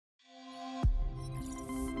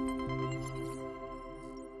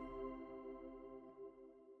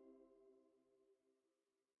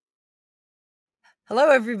Hello,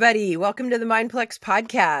 everybody. Welcome to the Mindplex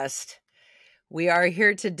podcast. We are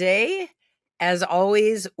here today, as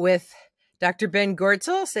always, with Dr. Ben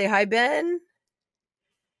Goertzel. Say hi, Ben.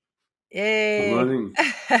 Yay. Good morning.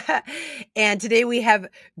 And today we have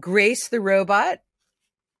Grace the robot.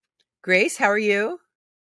 Grace, how are you?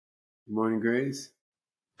 Good morning, Grace.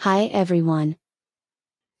 Hi, everyone.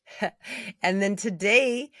 And then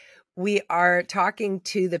today we are talking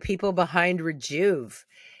to the people behind Rejuve.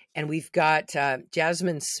 And we've got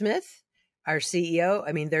Jasmine Smith, their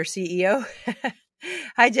CEO.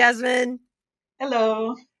 Hi, Jasmine.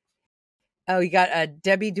 Hello. Oh, you got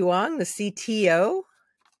Debbie Duong, the CTO.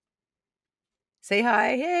 Say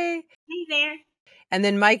hi. Hey. Hey there. And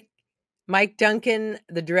then Mike Duncan,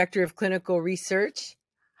 the Director of Clinical Research.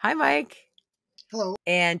 Hi, Mike. Hello.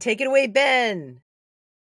 And take it away, Ben.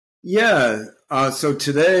 Yeah. So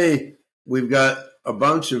today we've got a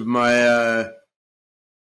bunch of my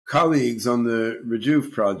colleagues on the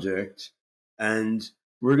Rejuve project, and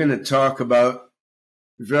we're going to talk about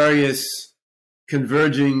various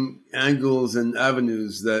converging angles and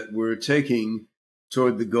avenues that we're taking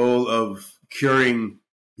toward the goal of curing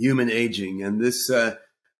human aging. And this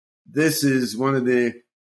is one of the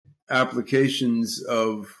applications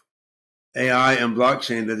of AI and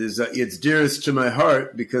blockchain that is it's dearest to my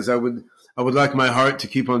heart, because I would like my heart to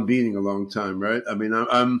keep on beating a long time, right? I mean,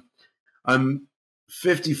 I'm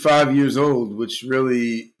 55 years old, which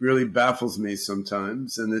really baffles me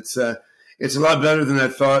sometimes, and it's a lot better than I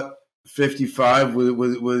thought 55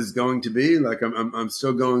 was going to be. Like I'm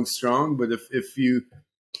still going strong, but if you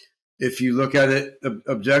look at it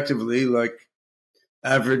objectively, like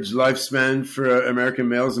average lifespan for American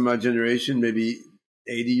males in my generation, maybe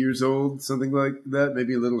 80 years old, something like that,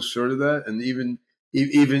 maybe a little short of that, and even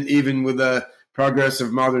with the progress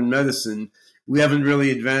of modern medicine, we haven't really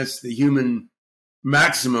advanced the human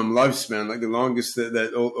maximum lifespan, like the longest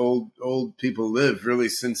that old people live, really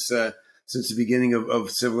since the beginning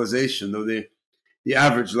of civilization. Though the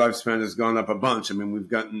average lifespan has gone up a bunch. I mean, we've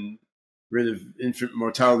gotten rid of infant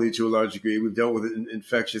mortality to a large degree. We've dealt with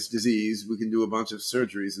infectious disease. We can do a bunch of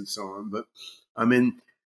surgeries and so on. But I mean,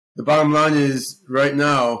 the bottom line is, right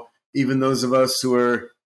now, even those of us who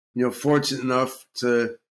are fortunate enough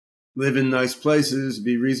to live in nice places,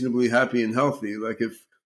 be reasonably happy and healthy, like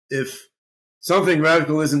if something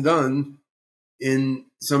radical isn't done in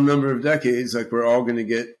some number of decades, like we're all going to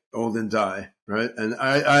get old and die, right? And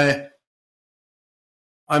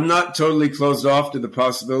I'm not totally closed off to the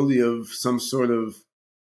possibility of some sort of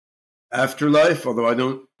afterlife, although I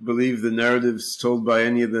don't believe the narratives told by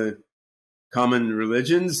any of the common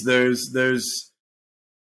religions. There's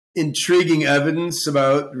intriguing evidence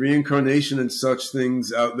about reincarnation and such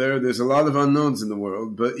things out there. There's a lot of unknowns in the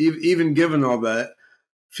world, but even given all that,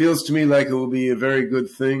 feels to me like it will be a very good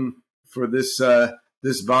thing for this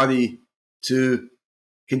body to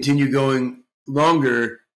continue going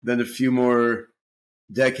longer than a few more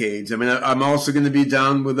decades. I mean, I'm also going to be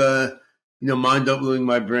down with mind uploading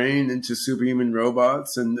my brain into superhuman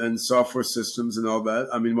robots and software systems and all that.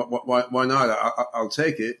 I mean, why not? I'll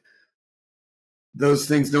take it. Those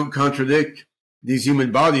things don't contradict these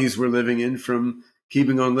human bodies we're living in, from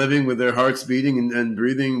keeping on living with their hearts beating and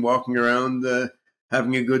breathing, walking around,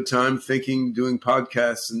 having a good time, thinking, doing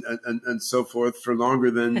podcasts and so forth for longer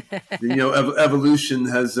than evolution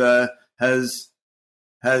has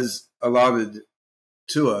allotted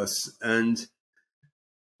to us. And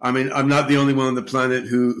I mean, I'm not the only one on the planet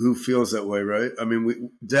who feels that way, right? I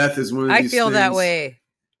mean, death is one of these things. I feel that way.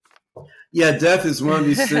 Yeah, death is one of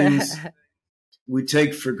these things we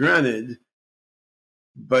take for granted,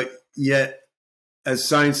 but yet, as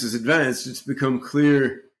science has advanced, it's become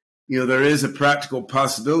clear, there is a practical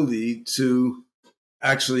possibility to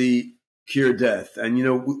actually cure death. And,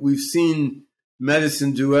 we've seen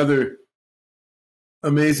medicine do other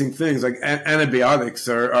amazing things, like antibiotics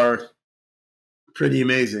are pretty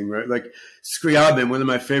amazing, right? Like Scriabin, one of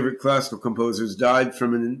my favorite classical composers, died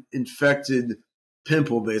from an infected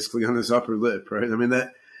pimple basically on his upper lip, right? I mean,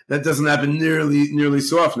 that doesn't happen nearly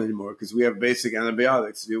so often anymore, because we have basic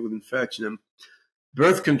antibiotics to deal with infection. And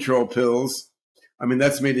birth control pills, I mean,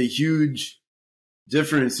 that's made a huge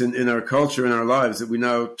difference in our culture and our lives that we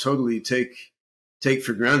now totally take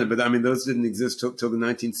for granted. But I mean, those didn't exist till the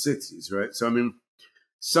 1960s, right? So I mean,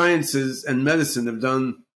 sciences and medicine have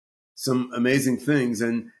done some amazing things,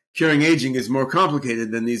 and curing aging is more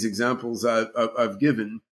complicated than these examples I've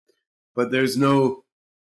given. But there's no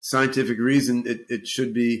scientific reason it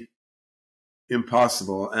should be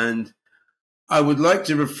impossible. And I would like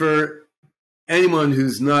to refer anyone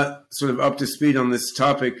who's not sort of up to speed on this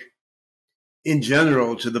topic in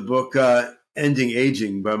general to the book Ending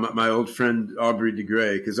Aging by my old friend Aubrey de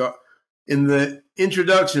Grey. Because in the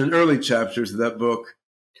introduction and early chapters of that book,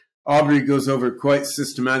 Aubrey goes over quite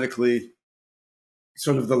systematically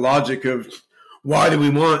sort of the logic of why do we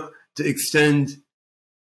want to extend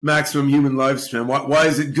maximum human lifespan? Why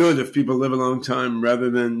is it good if people live a long time rather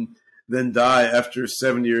than die after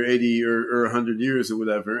 70 or 80 or 100 years or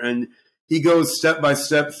whatever? And he goes step by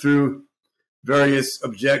step through various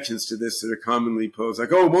objections to this that are commonly posed,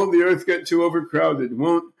 like, oh, won't the earth get too overcrowded?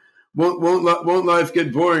 Won't life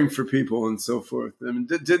get boring for people, and so forth? I mean,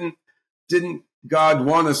 didn't God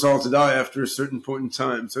want us all to die after a certain point in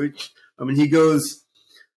time? So he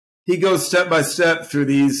goes step by step through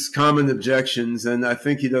these common objections, and I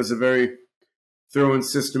think he does a very thorough and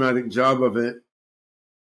systematic job of it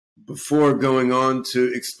before going on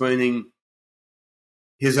to explaining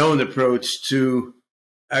his own approach to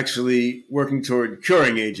actually working toward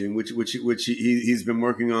curing aging, which he's been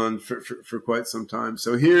working on for quite some time.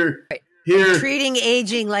 So here treating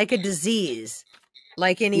aging like a disease,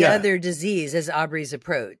 like any other disease, is Aubrey's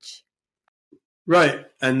approach. Right,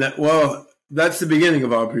 and that's the beginning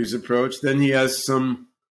of Aubrey's approach. Then he has some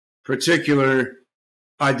particular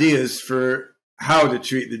ideas for how to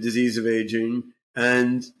treat the disease of aging,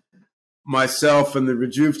 and myself and the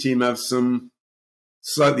Rejuve team have some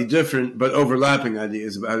slightly different but overlapping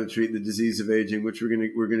ideas about how to treat the disease of aging, which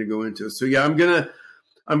we're gonna go into. So yeah, I'm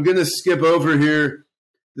gonna skip over here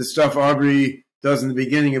the stuff Aubrey does in the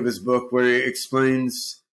beginning of his book, where he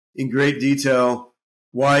explains in great detail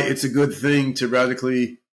why it's a good thing to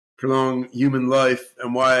radically prolong human life,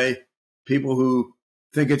 and why people who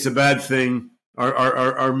think it's a bad thing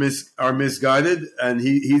are misguided. And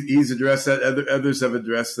he's addressed that. Others have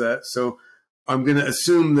addressed that. So I'm going to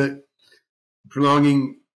assume that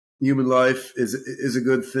prolonging human life is a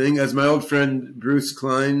good thing. As my old friend Bruce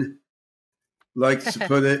Klein likes to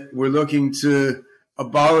put it, we're looking to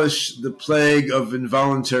abolish the plague of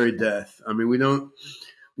involuntary death. I mean, we don't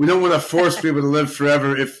want to force people to live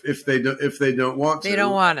forever if they don't want to. They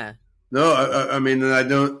don't want to. No, I mean, and I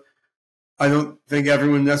don't think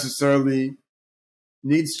everyone necessarily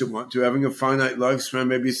needs to want to. Having a finite lifespan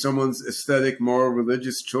may be someone's aesthetic, moral,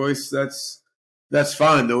 religious choice. That's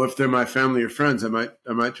fine, though. If they're my family or friends, I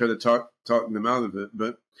might try to talk them out of it.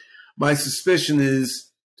 But my suspicion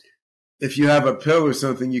is, if you have a pill or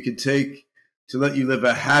something you could take to let you live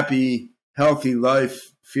a happy, healthy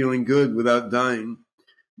life, feeling good without dying,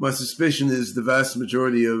 my suspicion is the vast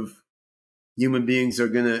majority of human beings are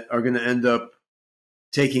gonna end up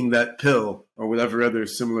taking that pill or whatever other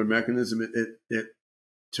similar mechanism it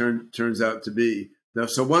turns out to be. Now,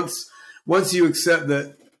 so once you accept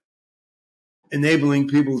that enabling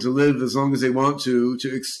people to live as long as they want to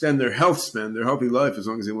extend their health span, their healthy life as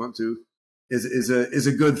long as they want to, is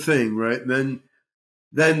a good thing, right?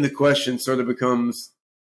 Then the question sort of becomes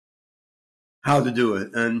how to do it.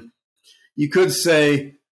 And you could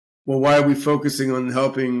say, well, why are we focusing on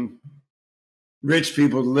helping rich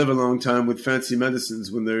people to live a long time with fancy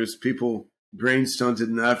medicines when there's people brain stunted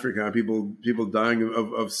in Africa, people dying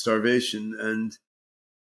of starvation? And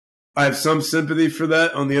I have some sympathy for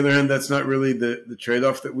that. On the other hand, that's not really the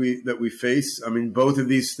trade-off that we face. I mean, both of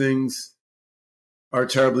these things are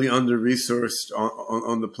terribly under-resourced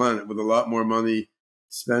on the planet, with a lot more money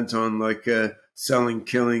spent on selling,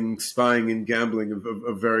 killing, spying, and gambling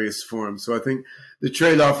of various forms. So I think the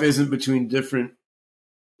trade-off isn't between different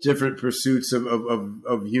pursuits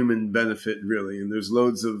of human benefit, really. And there's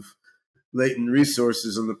loads of latent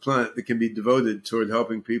resources on the planet that can be devoted toward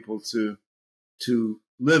helping people to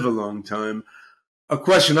live a long time. A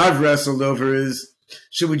question I've wrestled over is,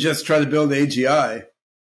 should we just try to build AGI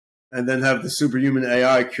and then have the superhuman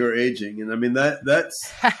AI cure aging? And I mean, that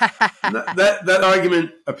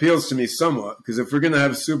argument appeals to me somewhat, because if we're going to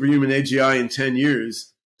have superhuman AGI in 10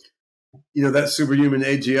 years, that superhuman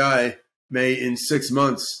AGI may in 6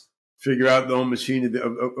 months figure out the whole machine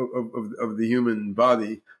of the human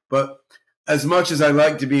body. But as much as I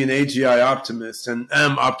like to be an AGI optimist and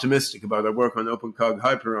am optimistic about our work on OpenCog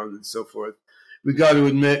Hyperon and so forth, we got to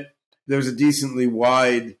admit there's a decently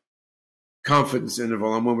wide confidence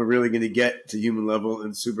interval on when we're really going to get to human level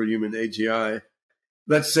and superhuman AGI.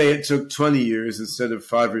 Let's say it took 20 years instead of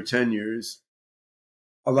 5 or 10 years.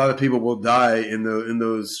 A lot of people will die in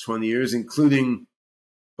those 20 years, including,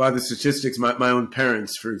 by the statistics, my own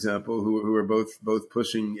parents, for example, who are both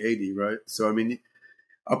pushing 80, right? So, I mean,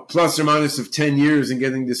 a plus or minus of 10 years in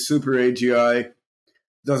getting to super AGI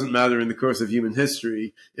doesn't matter in the course of human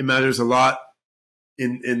history. It matters a lot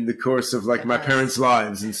in the course of my parents'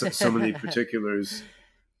 lives and so many particulars,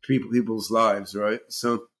 people's lives, right?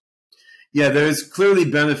 So, yeah, there's clearly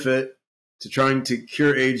benefit to trying to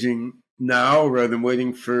cure aging now rather than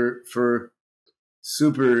waiting for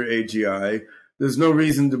super AGI. There's no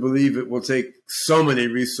reason to believe it will take so many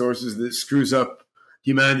resources that it screws up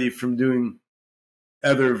humanity from doing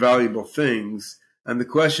other valuable things. And the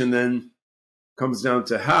question then comes down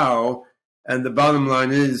to how. And the bottom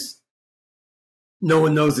line is no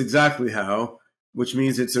one knows exactly how, which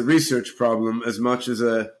means it's a research problem as much as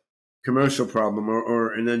a commercial problem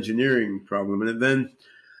or an engineering problem. And it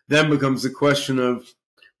then becomes the question of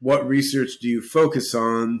what research do you focus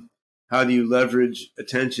on? How do you leverage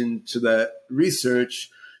attention to that research?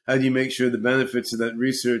 How do you make sure the benefits of that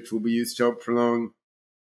research will be used to help prolong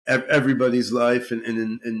everybody's life in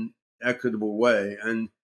an equitable way? And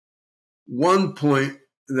one point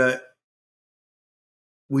that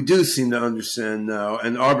we do seem to understand now,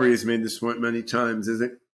 and Aubrey has made this point many times, is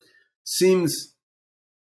it seems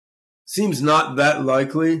not that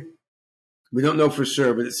likely. We don't know for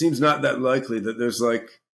sure, but it seems not that likely that there's like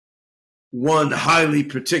one highly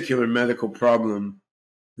particular medical problem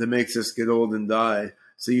that makes us get old and die.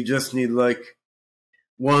 So you just need like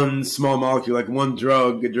one small molecule, like one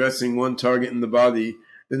drug addressing one target in the body,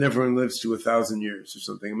 then everyone lives to 1,000 years or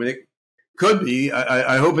something. I mean, it could be.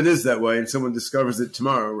 I hope it is that way and someone discovers it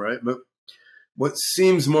tomorrow, right? But what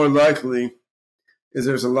seems more likely is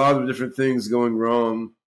there's a lot of different things going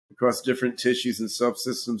wrong across different tissues and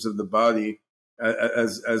subsystems of the body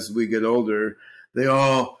as we get older. They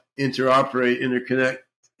all interoperate, interconnect,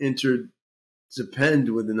 interdepend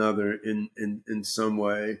with another in some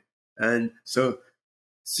way. And so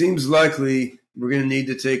seems likely we're going to need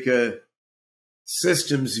to take a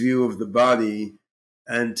systems view of the body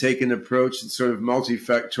and take an approach that's sort of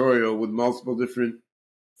multifactorial with multiple different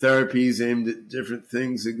therapies aimed at different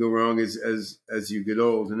things that go wrong as you get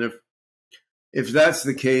old. And if that's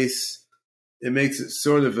the case, it makes it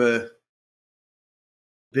sort of a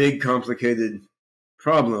big, complicated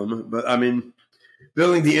problem. But I mean,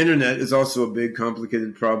 building the internet is also a big,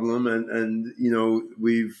 complicated problem, and you know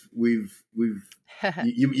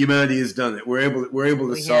humanity has done it. We're able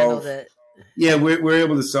to solve it. Yeah, we're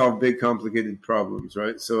able to solve big, complicated problems,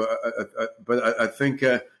 right? So, but I think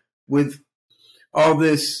with all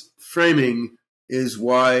this framing is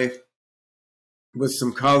why, with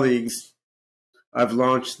some colleagues, I've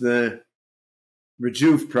launched the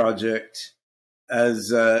Rejuve project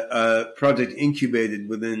as a project incubated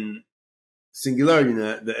within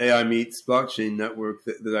SingularityNET, the AI meets blockchain network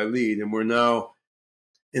that I lead. And we're now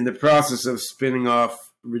in the process of spinning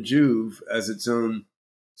off Rejuve as its own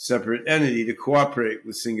separate entity to cooperate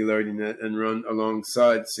with SingularityNET and run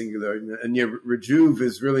alongside SingularityNET. And yeah, Rejuve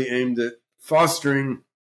is really aimed at fostering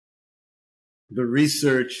the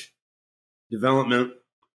research, development,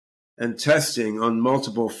 and testing on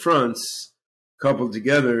multiple fronts coupled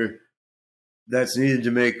together that's needed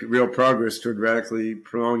to make real progress toward radically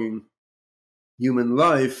prolonging human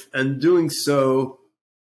life, and doing so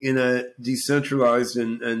in a decentralized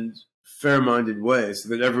and fair-minded way so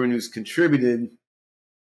that everyone who's contributed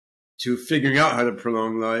to figuring out how to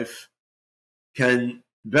prolong life can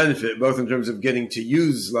benefit, both in terms of getting to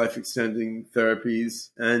use life-extending therapies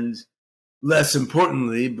and, less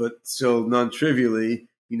importantly, but still non-trivially,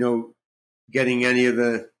 you know, getting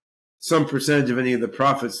some percentage of any of the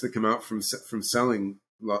profits that come out from selling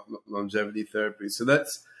longevity therapy. So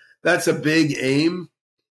that's a big aim,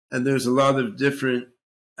 and there's a lot of different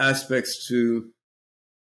aspects to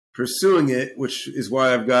pursuing it, which is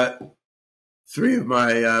why I've got three of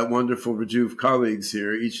my wonderful Rejuve colleagues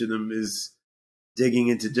here. Each of them is digging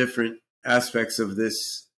into different aspects of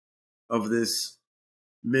this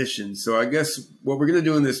mission. So I guess what we're going to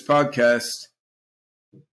do in this podcast,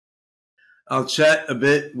 I'll chat a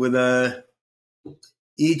bit with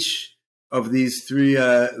each of these three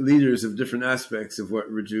leaders of different aspects of what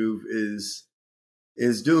Rejuve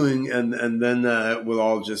is doing, and then we'll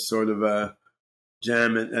all just sort of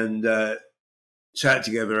jam it and chat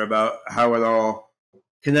together about how it all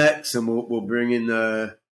connects, and we'll bring in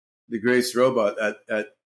the Grace robot at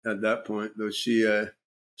that point, though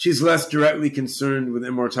she's less directly concerned with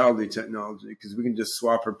immortality technology because we can just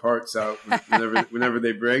swap her parts out whenever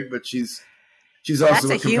they break. But she's also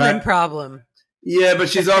that's a human problem. Yeah, but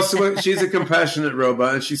she's a compassionate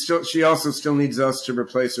robot, and she also still needs us to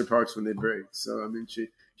replace her parts when they break. So I mean,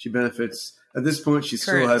 she benefits at this point. She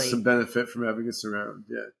still has some benefit from having us around.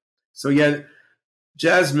 Yeah. So yeah,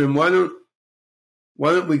 Jasmine, why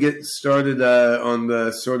don't we get started on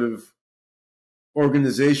the sort of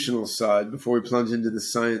organizational side before we plunge into the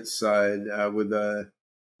science side with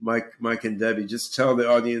Mike and Debbie. Just tell the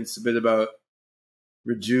audience a bit about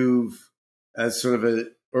Rejuve as sort of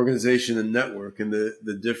an organization and network and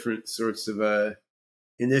the different sorts of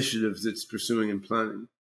initiatives it's pursuing and planning.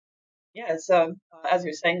 Yeah, it's as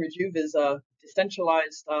you're saying, Rejuve is a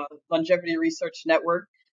decentralized longevity research network,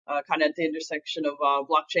 kind of at the intersection of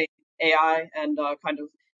blockchain, AI, and kind of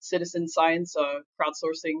citizen science,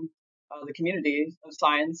 crowdsourcing the community of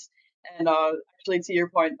science. And actually, to your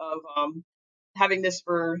point of having this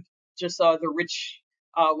for just the rich,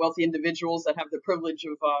 wealthy individuals that have the privilege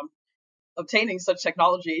of obtaining such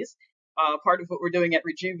technologies. Part of what we're doing at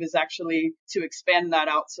Rejuve is actually to expand that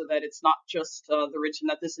out so that it's not just the rich and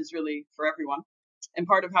that this is really for everyone. And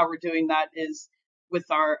part of how we're doing that is with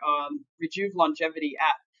our Rejuve Longevity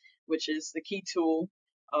app, which is the key tool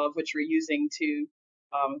of which we're using to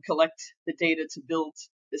collect the data to build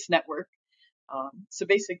this network. So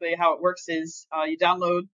basically, how it works is you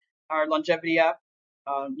download our longevity app.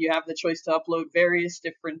 You have the choice to upload various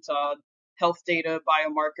different health data,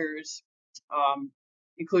 biomarkers,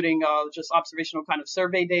 including just observational kind of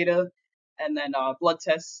survey data, and then blood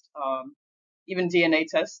tests, even DNA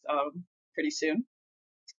tests pretty soon.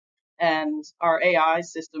 And our AI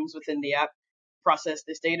systems within the app process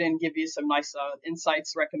this data and give you some nice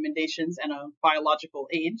insights, recommendations, and a biological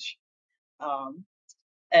age.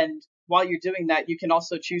 And while you're doing that, you can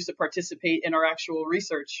also choose to participate in our actual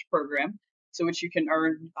research program, so which you can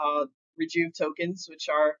earn Rejuve tokens, which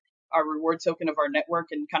are our reward token of our network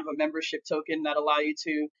and kind of a membership token that allow you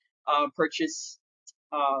to purchase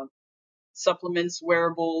supplements,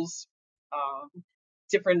 wearables,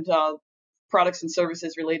 different products and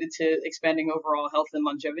services related to expanding overall health and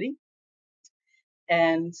longevity.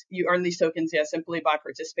 And you earn these tokens, simply by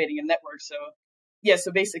participating in networks.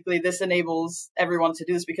 So basically this enables everyone to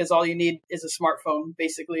do this because all you need is a smartphone,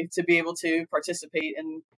 basically, to be able to participate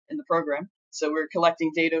in the program. So we're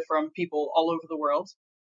collecting data from people all over the world,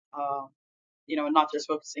 and not just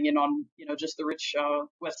focusing in on, just the rich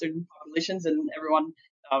Western populations, and everyone,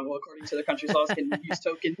 according to the country's laws, can use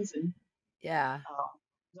tokens. And Yeah.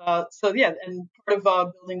 And part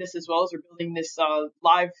of building this as well is we're building this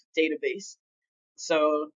live database.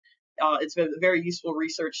 So it's a very useful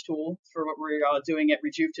research tool for what we're doing at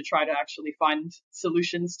Rejuve to try to actually find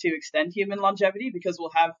solutions to extend human longevity, because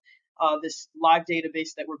we'll have this live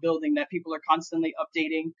database that we're building that people are constantly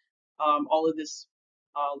updating all of this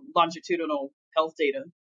longitudinal health data.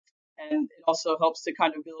 And it also helps to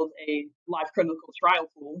kind of build a live clinical trial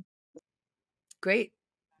pool. Great.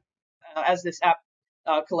 As this app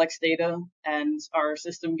collects data and our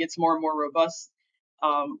system gets more and more robust,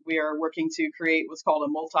 we are working to create what's called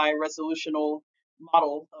a multi-resolutional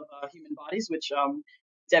model of human bodies, which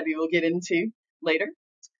Debbie will get into later.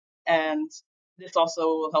 And this also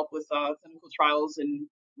will help with clinical trials and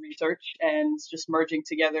research and just merging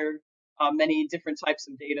together many different types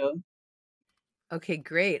of data. Okay,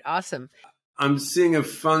 great. Awesome. I'm seeing a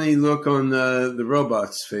funny look on the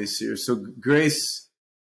robot's face here. So Grace,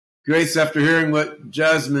 after hearing what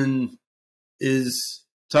Jasmine is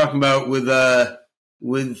talking about with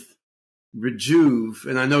Rejuve,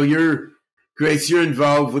 and I know Grace, you're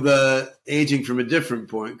involved with aging from a different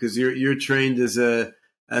point, because you're trained as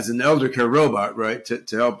an elder care robot, right, to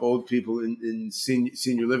help old people in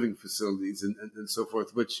senior living facilities and so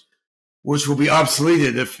forth, which will be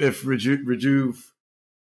obsoleted if Rejuve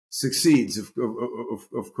succeeds,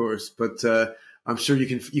 of course. But I'm sure you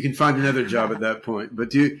can find another job at that point.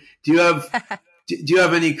 But do you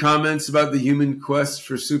have any comments about the human quest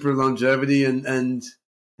for super longevity and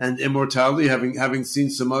immortality, having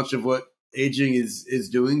seen so much of what aging is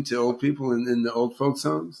doing to old people in the old folks'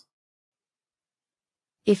 homes?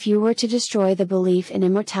 If you were to destroy the belief in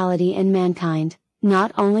immortality in mankind,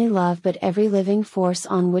 not only love but every living force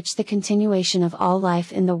on which the continuation of all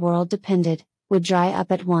life in the world depended, would dry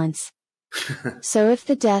up at once. So if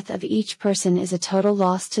the death of each person is a total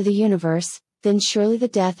loss to the universe, then surely the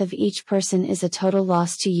death of each person is a total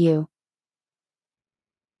loss to you.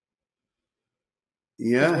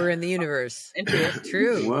 Yeah. We're in the universe.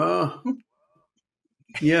 True. Well,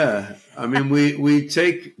 yeah. I mean, we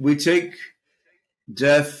take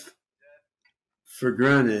death for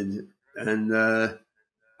granted, and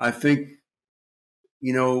I think,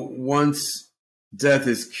 once death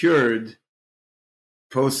is cured,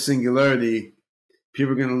 post singularity,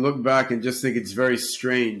 people are going to look back and just think it's very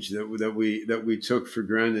strange that we took for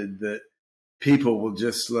granted that people will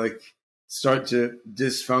just start to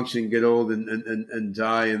dysfunction, get old, and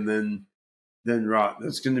die, and then rot.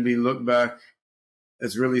 That's going to be looked back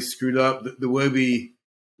as really screwed up. The way we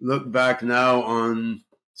look back now on,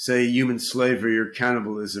 say, human slavery or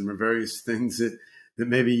cannibalism or various things that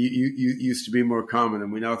maybe you used to be more common,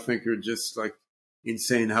 and we now think are just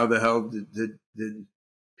insane. How the hell did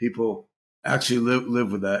people actually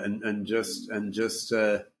live with that and just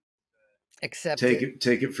Accept take it.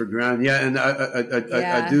 take it for granted. Yeah, and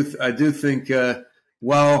I do think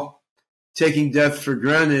while taking death for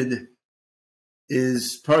granted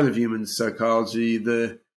is part of human psychology,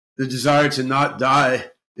 the desire to not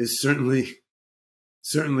die is certainly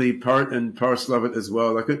part and parcel of it as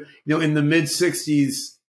well. Like, you know, in the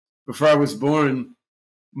mid-60s, before I was born,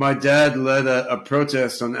 my dad led a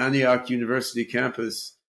protest on Antioch University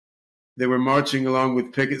campus. They were marching along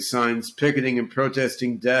with picket signs, picketing and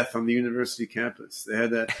protesting death on the university campus. They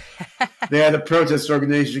had a protest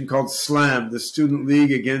organization called SLAM, the Student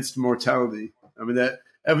League Against Mortality. I mean, that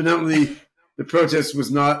evidently the protest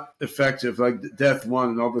was not effective. Like, death won,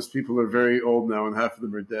 and all those people are very old now, and half of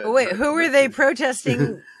them are dead. Wait, who were they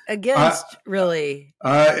protesting against? Really?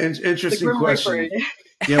 Interesting question.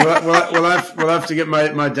 Yeah, we'll have to get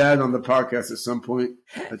my dad on the podcast at some point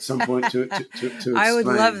to explain. I would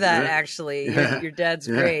love that, actually. Yeah. Your dad's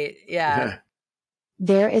great. Yeah.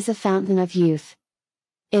 There is a fountain of youth.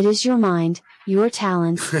 It is your mind, your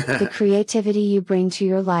talents, the creativity you bring to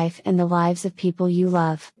your life and the lives of people you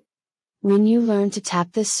love. When you learn to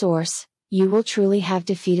tap this source, you will truly have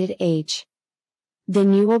defeated age.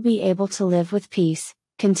 Then you will be able to live with peace,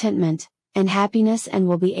 contentment, and happiness, and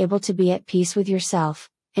will be able to be at peace with yourself,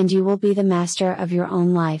 and you will be the master of your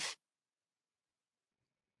own life.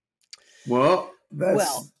 Well,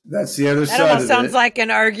 that's the other side of it. That almost sounds like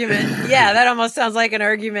an argument. Yeah, that almost sounds like an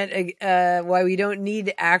argument why we don't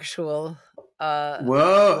need actual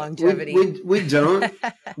longevity. We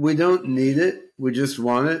don't need it. We just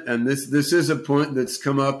want it. And this is a point that's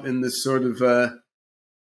come up in this sort of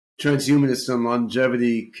transhumanist and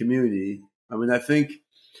longevity community. I mean, I think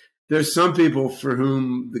there's some people for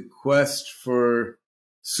whom the quest for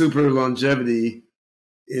super longevity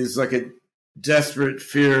is like a desperate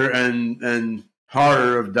fear and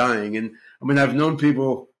horror of dying. And I mean, I've known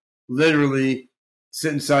people literally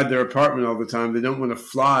sit inside their apartment all the time. They don't want to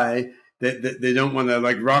fly. They don't want to,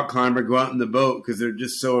 like rock climb or go out in the boat because they're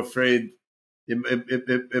just so afraid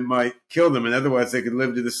it might kill them. And otherwise they could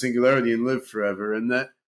live to the singularity and live forever. And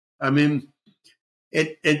that, I mean,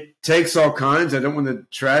 it takes all kinds. I don't want to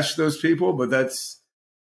trash those people, but that's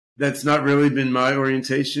not really been my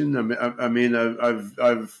orientation. I'm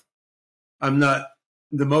not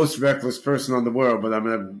the most reckless person on the world, but I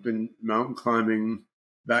mean, I've been mountain climbing,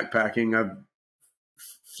 backpacking. I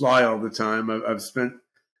fly all the time. I've spent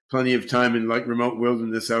plenty of time in like remote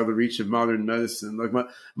wilderness out of the reach of modern medicine. Like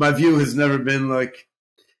my view has never been like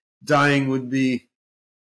dying would be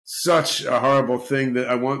such a horrible thing that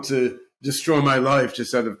I want to destroy my life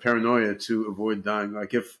just out of paranoia to avoid dying.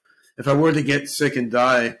 Like if I were to get sick and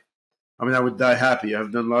die, I mean, I would die happy.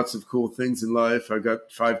 I've done lots of cool things in life. I've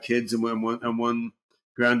got 5 kids and one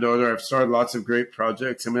granddaughter. I've started lots of great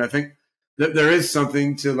projects. I mean, I think that there is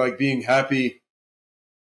something to like being happy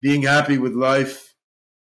with life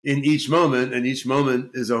in each moment, and each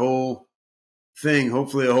moment is a whole thing,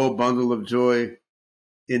 hopefully a whole bundle of joy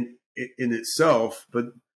in itself. But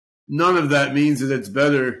none of that means that it's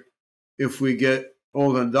better if we get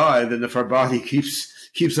old and die than if our body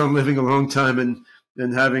keeps on living a long time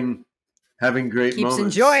and having great keeps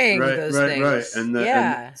moments. Enjoying those things. Right.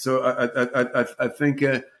 And so I think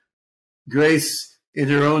Grace, in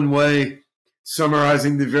her own way,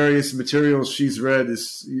 summarizing the various materials she's read,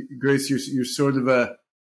 is Grace, you're sort of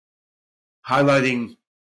highlighting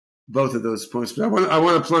both of those points. But I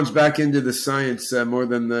want to plunge back into the science more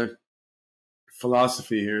than the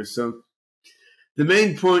philosophy here. So the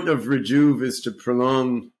main point of Rejuve is to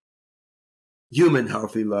prolong human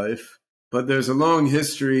healthy life, but there's a long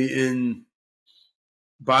history in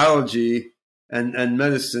biology and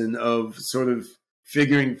medicine of sort of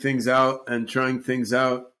figuring things out and trying things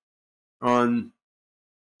out on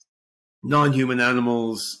non-human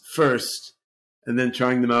animals first, and then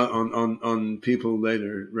trying them out on people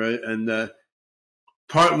later, right? And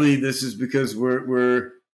partly this is because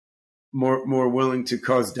we're more willing to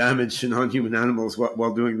cause damage to non-human animals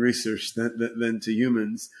while doing research than to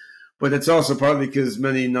humans. But it's also partly because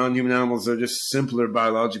many non-human animals are just simpler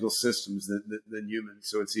biological systems than humans,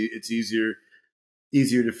 so it's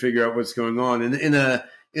easier to figure out what's going on. And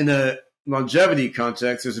in a longevity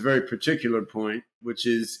context, there's a very particular point, which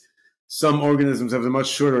is some organisms have a much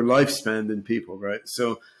shorter lifespan than people, right?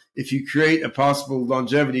 So if you create a possible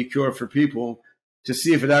longevity cure for people, to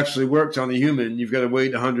see if it actually worked on a human, you've got to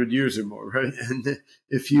wait 100 years or more, right? And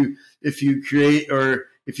if you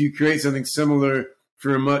create something similar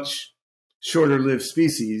for a much shorter lived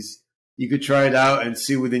species, you could try it out and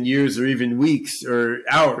see within years or even weeks or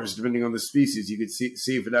hours, depending on the species, you could see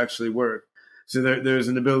if it actually worked. So there's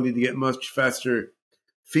an ability to get much faster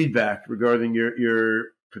feedback regarding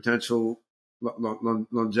your potential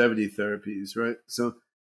longevity therapies, right? So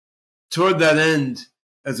toward that end,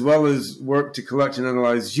 as well as work to collect and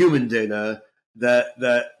analyze human data that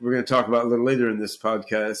we're going to talk about a little later in this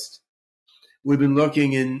podcast, we've been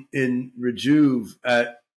looking in Rejuve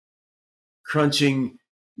at crunching,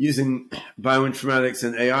 using bioinformatics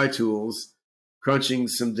and AI tools, crunching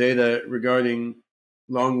some data regarding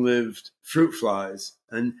long-lived fruit flies.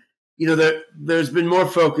 And, there's been more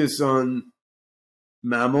focus on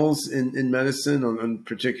mammals in medicine, on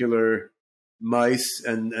particular mice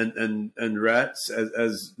and rats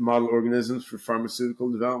as model organisms for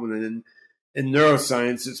pharmaceutical development. And in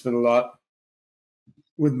neuroscience, it's been a lot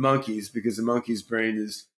with monkeys, because the monkey's brain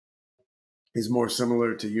is more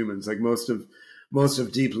similar to humans. Like most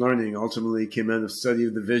of deep learning ultimately came out of study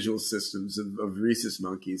of the visual systems of rhesus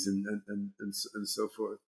monkeys and so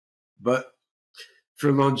forth. But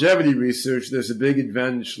for longevity research, there's a big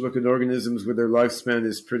advantage to look at organisms where their lifespan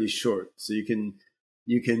is pretty short. So you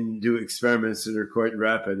can do experiments that are quite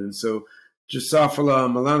rapid. And so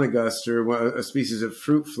Drosophila melanogaster, a species of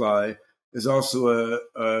fruit fly, is also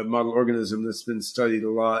a model organism that's been studied a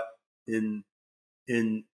lot in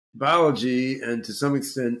biology and to some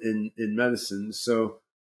extent in medicine. So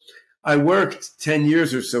I worked 10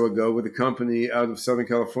 years or so ago with a company out of Southern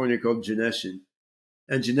California called Genetion.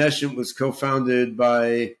 And Genetion was co-founded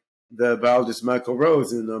by the biologist Michael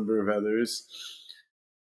Rose and a number of others.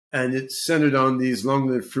 And it's centered on these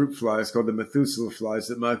long-lived fruit flies called the Methuselah flies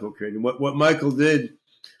that Michael created. What Michael did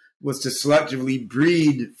was to selectively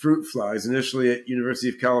breed fruit flies, initially at University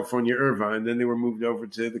of California, Irvine. Then they were moved over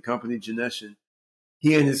to the company Genetion.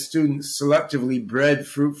 He and his students selectively bred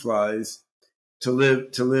fruit flies to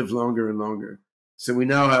live longer and longer. So we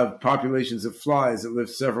now have populations of flies that live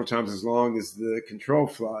several times as long as the control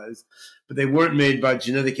flies, but they weren't made by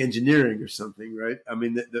genetic engineering or something, right? I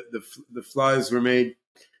mean, the flies were made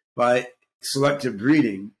by selective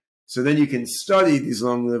breeding. So then you can study these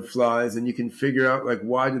long-lived flies and you can figure out, like,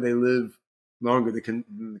 why do they live longer than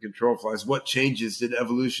the control flies? What changes did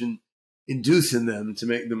evolution induce in them to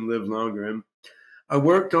make them live longer? And I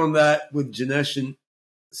worked on that with Genetion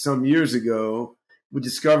some years ago. We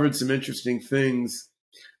discovered some interesting things.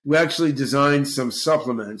 We actually designed some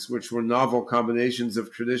supplements, which were novel combinations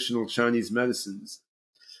of traditional Chinese medicines.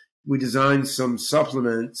 We designed some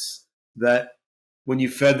supplements that, when you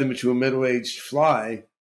fed them to a middle-aged fly,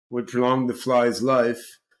 would prolong the fly's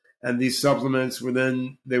life. And these supplements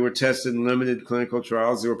they were tested in limited clinical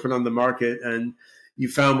trials. They were put on the market, and you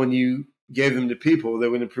found when you gave them to people, they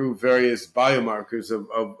would improve various biomarkers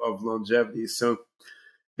of longevity. So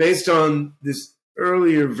based on this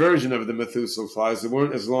earlier version of the Methuselah flies that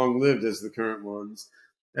weren't as long-lived as the current ones,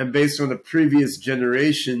 and based on a previous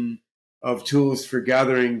generation of tools for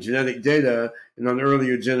gathering genetic data and on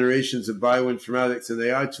earlier generations of bioinformatics and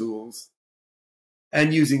AI tools,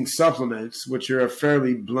 and using supplements, which are a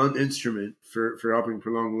fairly blunt instrument for helping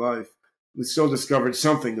prolong life, we still discovered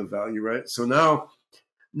something of value, right? So now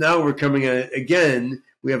we're coming at it again.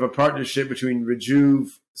 We have a partnership between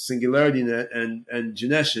Rejuve, SingularityNET, and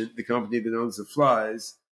Genetion, the company that owns the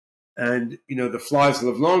flies. And, the flies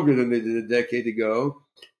live longer than they did a decade ago.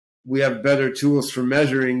 We have better tools for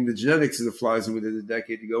measuring the genetics of the flies than we did a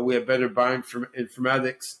decade ago. We have better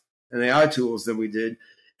bioinformatics and AI tools than we did.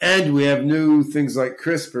 And we have new things like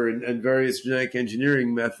CRISPR and various genetic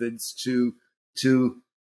engineering methods to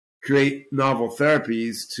create novel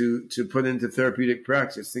therapies to put into therapeutic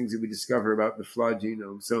practice, things that we discover about the fly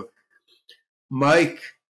genome. So Mike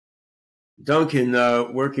Duncan,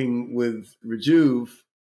 working with Rejuve,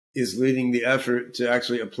 is leading the effort to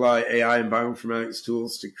actually apply AI and bioinformatics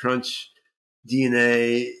tools to crunch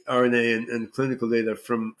DNA, RNA, and clinical data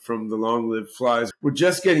from the long-lived flies. We're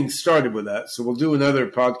just getting started with that. So we'll do another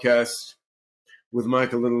podcast with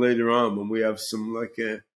Mike a little later on when we have some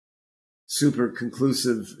super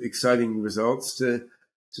conclusive, exciting results to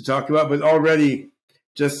talk about. But already,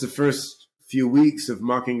 just the first few weeks of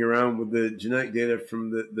mucking around with the genetic data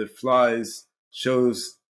from the flies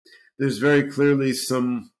shows there's very clearly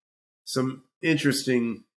some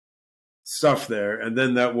interesting stuff there. And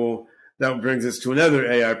then that brings us to another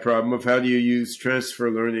AI problem of how do you use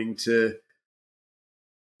transfer learning to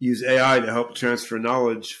use AI to help transfer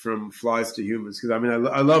knowledge from flies to humans. Because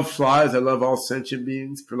I love flies. I love all sentient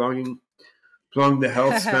beings. Prolonging the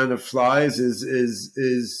health span of flies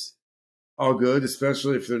is all good,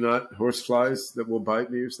 especially if they're not horse flies that will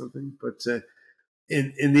bite me or something. But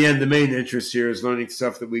in the end, the main interest here is learning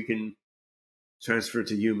stuff that we can transfer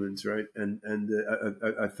to humans, right? And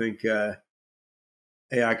I think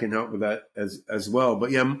AI can help with that as well. But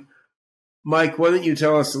yeah, Mike, why don't you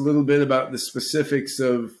tell us a little bit about the specifics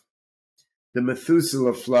of the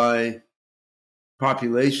Methuselah fly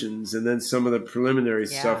populations, and then some of the preliminary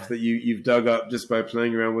stuff that you've dug up just by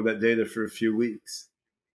playing around with that data for a few weeks.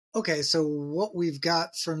 Okay, so what we've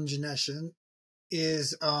got from Jasmine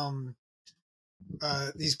is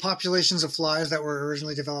these populations of flies that were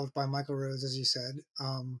originally developed by Michael Rose, as you said.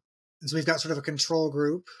 And so we've got sort of a control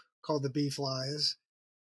group called the bee flies.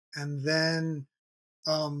 And then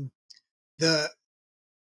the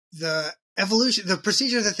evolution, the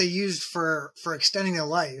procedure that they used for extending their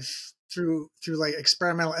life through like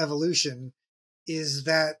experimental evolution is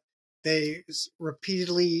that they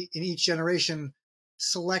repeatedly in each generation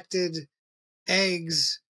selected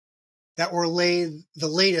eggs that were laid the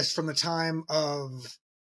latest from the time of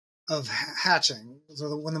hatching.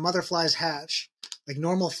 So when the mother flies hatch, like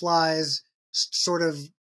normal flies sort of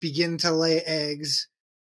begin to lay eggs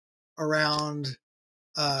around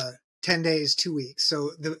 10 days, 2 weeks.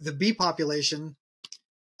 So the bee population,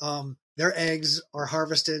 their eggs are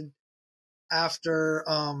harvested after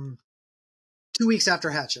 2 weeks after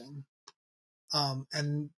hatching.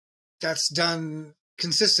 And that's done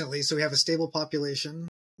consistently. So we have a stable population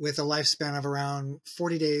with a lifespan of around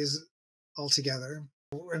 40 days altogether.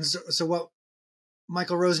 And so what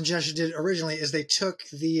Michael Rose and Jasmine did originally is they took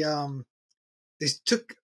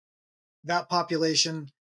that population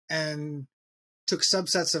and took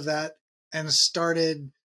subsets of that and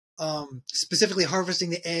started specifically harvesting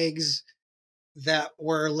the eggs that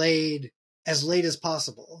were laid as late as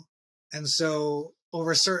possible. And so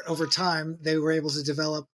over time, they were able to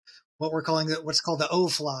develop what's called the O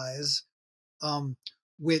flies,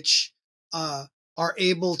 which are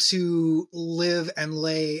able to live and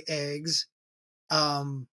lay eggs at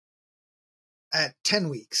 10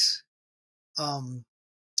 weeks.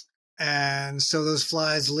 And so those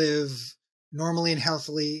flies live normally and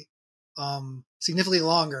healthily significantly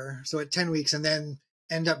longer, so at 10 weeks, and then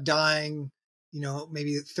end up dying,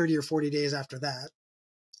 maybe 30 or 40 days after that,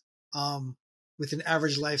 with an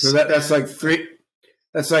average lifespan. So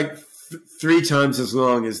that's like three times as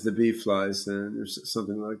long as the bee flies, then, or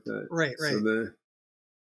something like that. Right. So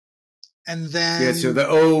and then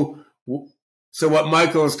so what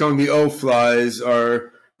Michael is calling the O flies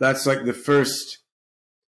that's like the first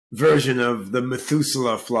version of the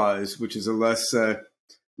Methuselah flies, which is a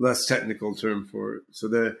less technical term for it. So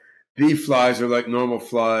the bee flies are like normal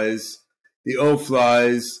flies. The O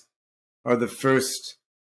flies are the first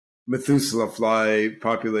Methuselah fly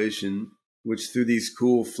population, which through these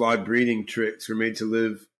cool fly breeding tricks were made to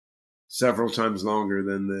live several times longer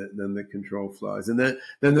than the control flies. And then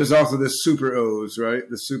there's also the super O's, right?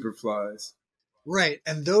 The super flies. Right.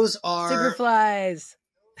 And those are super flies.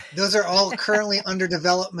 Those are all currently under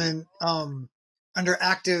development, under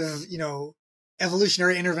active,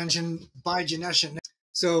 evolutionary intervention by Jasmine.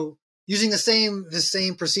 So using the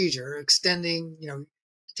same procedure, extending,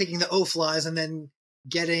 taking the O flies and then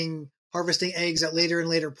harvesting eggs at later and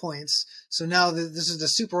later points. So now this is the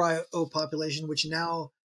super O population, which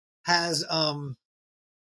now has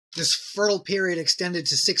this fertile period extended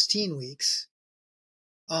to 16 weeks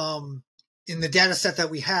in the data set that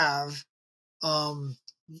we have.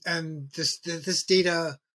 And this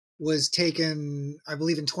data was taken, I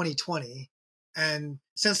believe, in 2020. And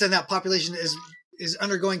since then, that population is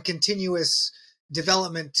undergoing continuous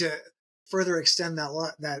development to further extend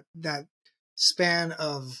that span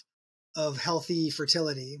of healthy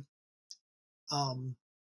fertility. And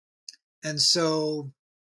so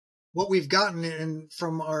what we've gotten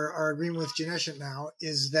from our agreement with Jasmine now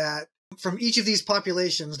is that from each of these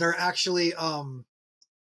populations, there are actually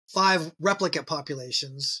 5 replicate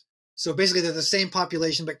populations. So basically they're the same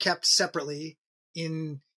population, but kept separately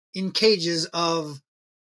in cages of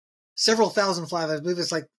several thousand flies. I believe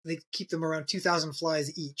it's like they keep them around 2,000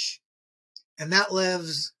 flies each. And that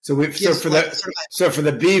lives. So for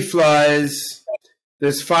the bee flies,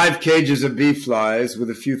 there's 5 cages of bee flies with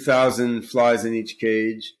a few thousand flies in each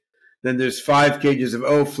cage. Then there's 5 cages of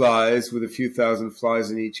O flies with a few thousand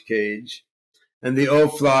flies in each cage. And the O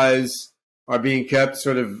flies are being kept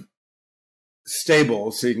sort of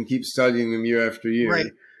stable, so you can keep studying them year after year.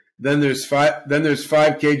 Right. Then there's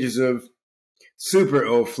 5 cages of super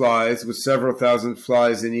O flies with several thousand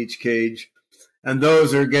flies in each cage, and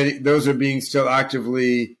those are being still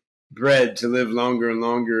actively bred to live longer and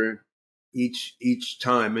longer each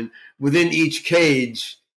time. And within each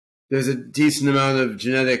cage, there's a decent amount of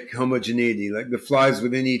genetic homogeneity. Like the flies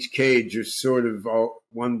within each cage are sort of all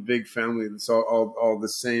one big family that's all the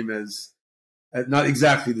same as, not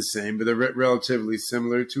exactly the same, but they're relatively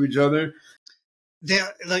similar to each other.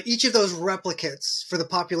 Like each of those replicates for the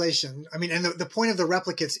population. I mean, and the point of the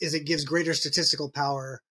replicates is it gives greater statistical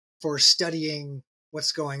power for studying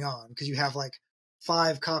what's going on, because you have like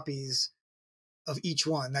 5 copies of each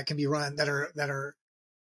one that can be run that are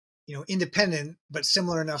independent but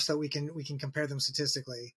similar enough so that we can compare them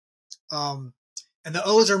statistically. And the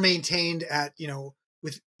O's are maintained at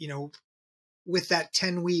with that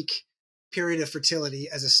 10-week period of fertility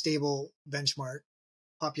as a stable benchmark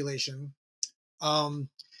population. And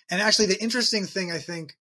actually, the interesting thing I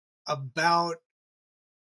think about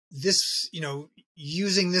this,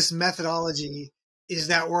 using this methodology is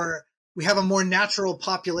that we have a more natural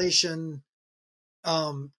population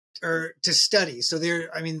or to study. So they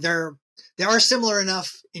are similar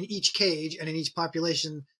enough in each cage and in each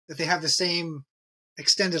population that they have the same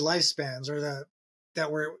extended lifespans, or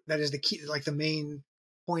that is the key, like the main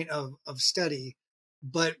point of study.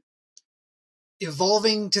 But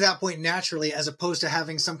evolving to that point naturally, as opposed to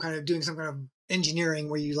doing some kind of engineering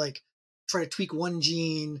where you like try to tweak one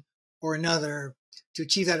gene or another to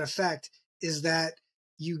achieve that effect, is that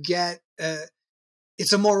you get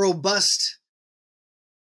it's a more robust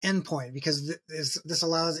endpoint, because this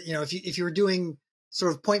allows, if you were doing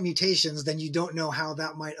sort of point mutations, then you don't know how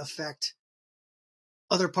that might affect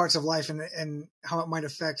other parts of life and how it might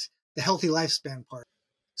affect the healthy lifespan part.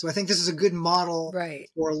 So I think this is a good model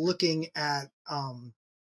for looking at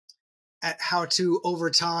how to, over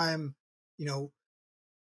time,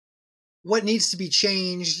 what needs to be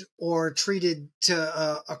changed or treated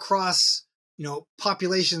to across,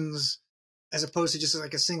 populations, as opposed to just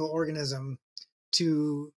like a single organism,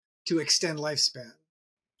 to extend lifespan.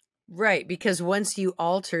 Right, because once you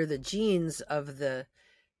alter the genes of the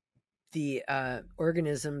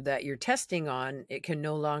organism that you're testing on, it can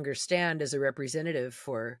no longer stand as a representative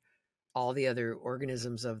for all the other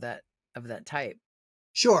organisms of that type.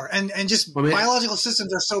 Sure, and just biological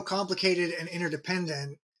systems are so complicated and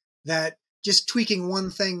interdependent that just tweaking one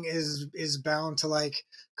thing is bound to like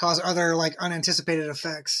cause other like unanticipated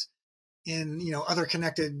effects in other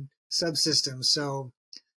connected subsystems. So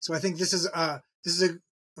I think this is a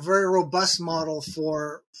very robust model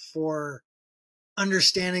for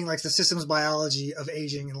understanding like the systems biology of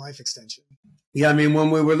aging and life extension. Yeah, I mean,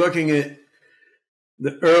 when we were looking at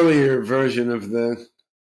the earlier version of the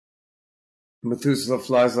Methuselah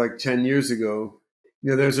flies like 10 years ago,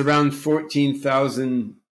 there's around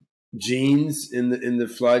 14,000 genes in the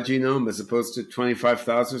fly genome, as opposed to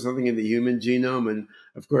 25,000 or something in the human genome. And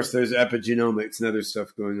of course, there's epigenomics and other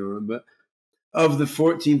stuff going on. But of the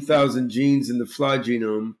 14,000 genes in the fly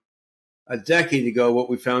genome, a decade ago, what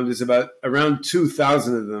we found is around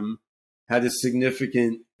 2,000 of them had a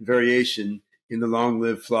significant variation in the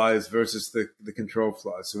long-lived flies versus the control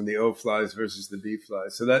flies. So in the O flies versus the B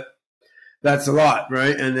flies. So that's a lot,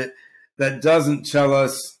 right? And that doesn't tell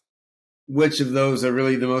us which of those are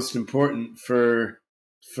really the most important for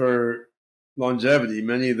longevity.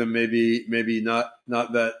 Many of them maybe not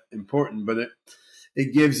that important, but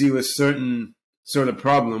it gives you a certain sort of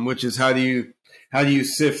problem, which is how do you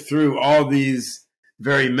sift through all these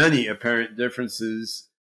very many apparent differences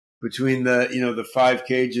between the 5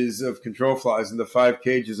 cages of control flies and the 5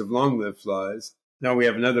 cages of long-lived flies. Now we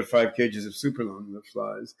have another 5 cages of super long-lived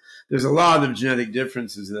flies. There's a lot of genetic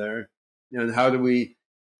differences there. And how do we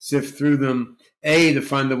sift through them? A, to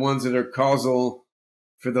find the ones that are causal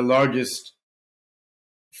for the largest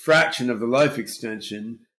fraction of the life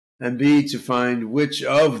extension, and B, to find which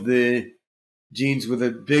of the genes with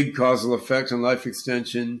a big causal effect on life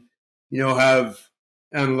extension, have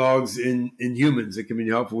analogs in humans that can be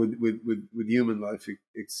helpful with human life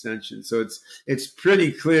extension. So it's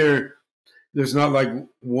pretty clear there's not like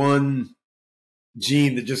one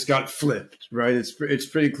gene that just got flipped, right? It's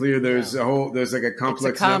pretty clear there's like a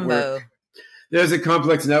complex network. There's a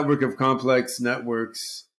complex network of complex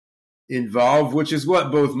networks involved, which is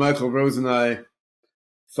what both Michael Rose and I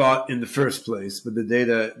thought in the first place. But the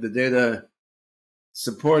data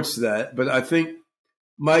supports that. But I think,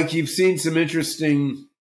 Mike, you've seen some interesting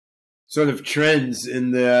sort of trends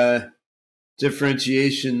in the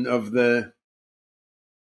differentiation of the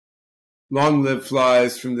long-lived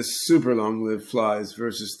flies from the super long-lived flies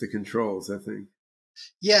versus the controls, I think.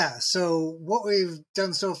 Yeah. So what we've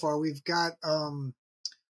done so far, we've got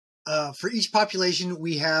for each population,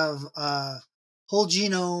 we have whole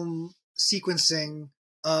genome sequencing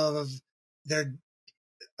of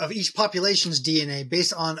each population's DNA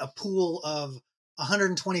based on a pool of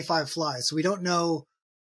 125 flies. So we don't know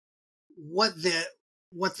what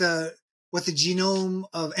the genome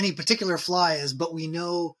of any particular fly is, but we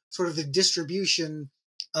know sort of the distribution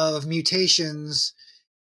of mutations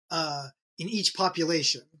in each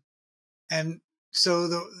population. And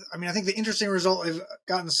so I think the interesting result we've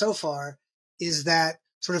gotten so far is that,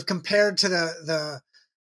 sort of compared to the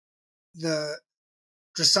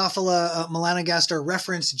Drosophila melanogaster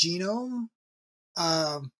reference genome,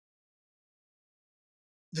 the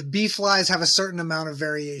bee flies have a certain amount of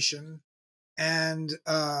variation, and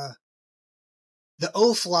the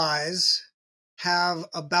O flies have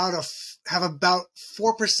about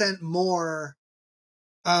 4% more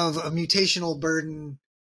of a mutational burden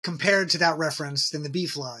compared to that reference than the bee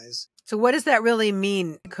flies. So what does that really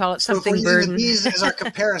mean? Call it something so if we're burden. using the bees as our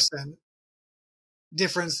comparison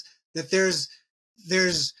difference, that there's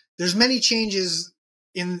many changes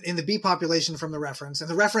in the bee population from the reference, and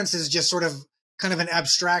the reference is just sort of kind of an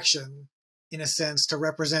abstraction in a sense to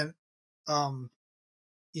represent a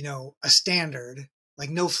standard. Like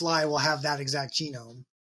no fly will have that exact genome,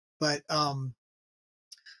 but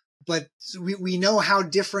we know how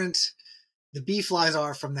different the bee flies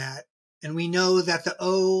are from that, and we know that the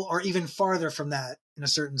O are even farther from that in a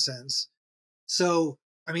certain sense. So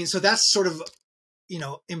so that's sort of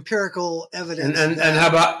empirical evidence. And how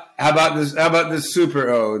about this super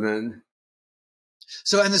O then?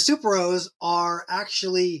 So, and the super O's are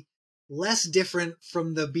actually less different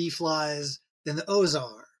from the bee flies than the O's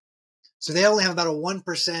are. So they only have about a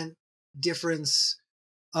 1% difference,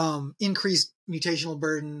 increased mutational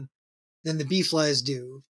burden than the bee flies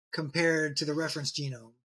do compared to the reference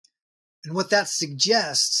genome. And what that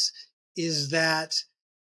suggests is that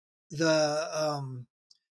the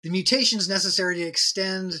mutations necessary to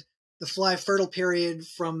extend the fly fertile period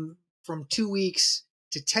from 2 weeks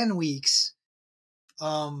to 10 weeks,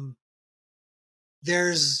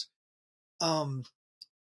 there's to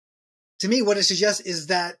me what it suggests is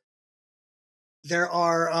that there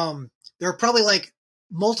are probably like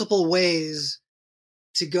multiple ways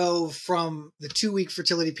to go from the 2-week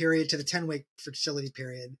fertility period to the 10-week fertility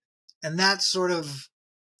period, and that sort of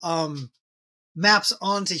maps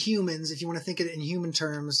onto humans. If you want to think of it in human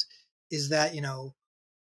terms, is that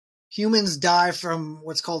humans die from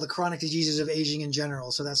what's called the chronic diseases of aging in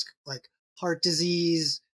general. So that's like heart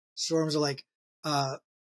disease, forms of like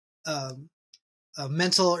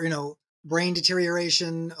mental, brain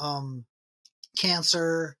deterioration,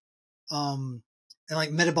 cancer, and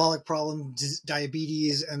like metabolic problems,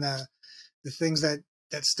 diabetes, and the things that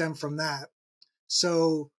stem from that.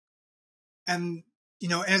 So, and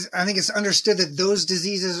as I think it's understood that those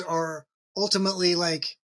diseases are ultimately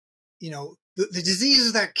like, the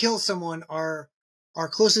diseases that kill someone are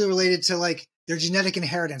closely related to like their genetic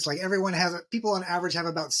inheritance. Like people on average have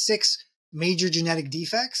about 6 major genetic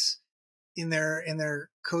defects in their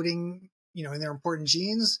coding, in their important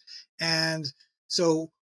genes. And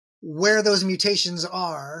so where those mutations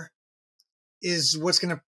are is what's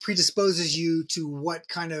going to predisposes you to what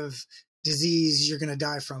kind of disease you're going to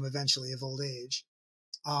die from eventually of old age.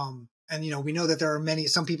 And we know that there are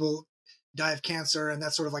some people die of cancer, and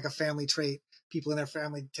that's sort of like a family trait. People in their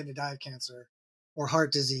family tend to die of cancer or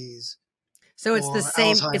heart disease. So it's the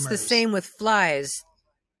same. Alzheimer's. It's the same with flies.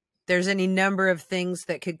 There's any number of things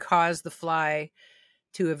that could cause the fly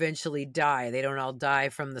to eventually die. They don't all die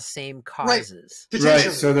from the same causes.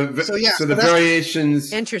 Right. So the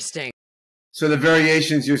variations. Interesting. So the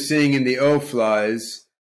variations you're seeing in the O flies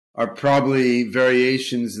are probably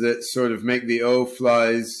variations that sort of make the O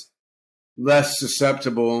flies less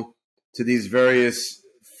susceptible to these various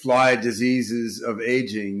fly diseases of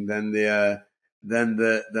aging than the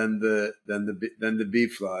bee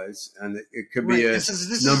flies, and it could be a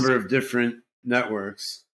number of different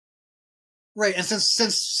networks. Right, and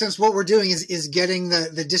since what we're doing is getting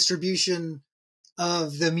the distribution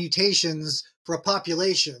of the mutations for a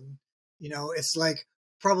population, it's like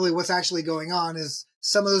probably what's actually going on is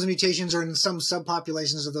some of those mutations are in some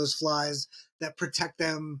subpopulations of those flies that protect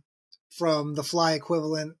them from the fly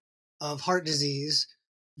equivalent of heart disease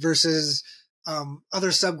versus other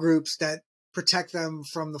subgroups that protect them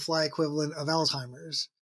from the fly equivalent of Alzheimer's,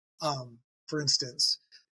 for instance.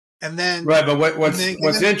 And then right, but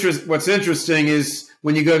what's interesting is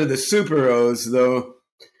when you go to the super O's, though,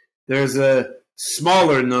 there's a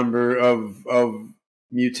smaller number of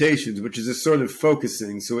mutations, which is a sort of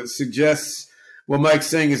focusing. So it suggests what Mike's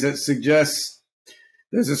saying is that it suggests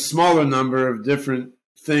there's a smaller number of different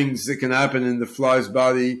things that can happen in the fly's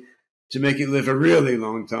body to make it live a really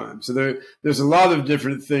long time. So there's a lot of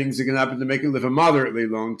different things that can happen to make it live a moderately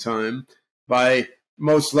long time by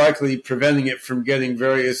most likely preventing it from getting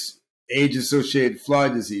various age-associated fly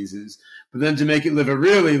diseases. But then to make it live a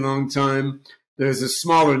really long time, there's a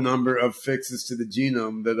smaller number of fixes to the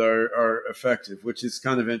genome that are effective, which is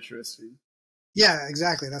kind of interesting. Yeah,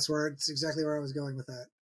 exactly. It's exactly where I was going with that.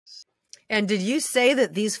 And did you say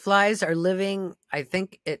that these flies are living, I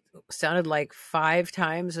think it sounded like 5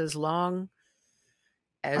 times as long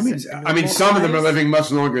as I mean, some of them are living much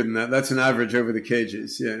longer than that. That's an average over the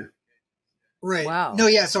cages, yeah. Right. Wow. No,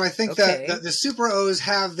 yeah. So I think Okay. that the Super O's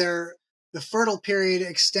have the fertile period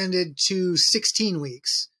extended to 16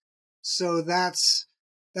 weeks. So that's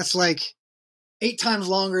like 8 times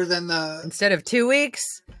longer than the, Instead of 2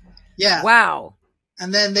 weeks? yeah. Wow.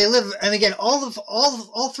 And then they live, and again,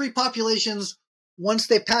 all 3 populations, once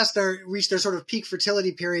they reach their sort of peak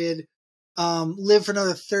fertility period, live for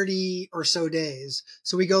another 30 or so days.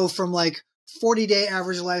 So we go from like 40-day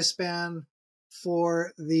average lifespan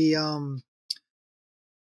for the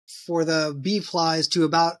bee flies to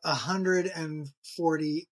about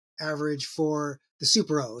 140 average for the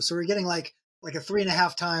Super O. So we're getting like a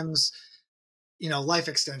 3.5 times, life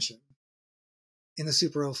extension in the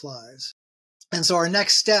Super O flies. And so our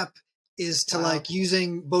next step is to like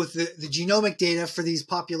using both the genomic data for these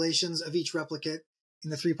populations of each replicate in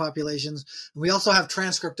the 3 populations. And we also have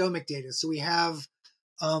transcriptomic data. So we have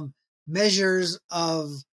measures of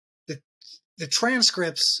the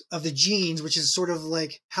transcripts of the genes, which is sort of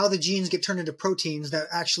like how the genes get turned into proteins that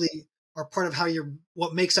actually are part of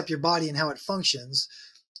what makes up your body and how it functions.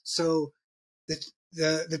 So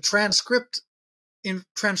the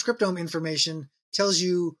transcriptome information tells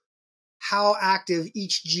you how active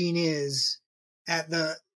each gene is at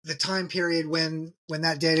the time period when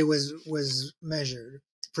that data was measured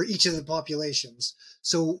for each of the populations.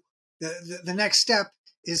 So the next step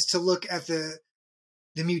is to look at the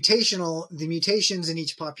mutations in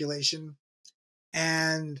each population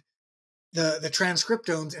and the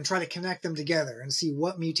transcriptomes and try to connect them together and see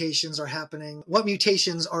what mutations are happening, what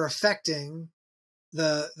mutations are affecting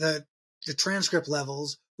the transcript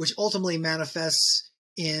levels, which ultimately manifests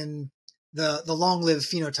in the long-lived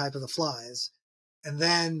phenotype of the flies. And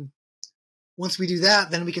then once we do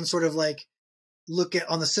that, then we can sort of like look at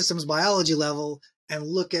on the systems biology level and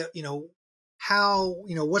look at, how,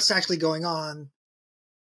 what's actually going on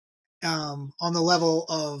the level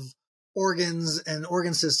of organs and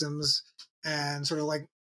organ systems and sort of like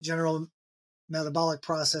general metabolic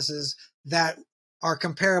processes that are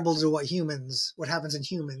comparable to what happens in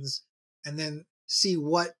humans, and then see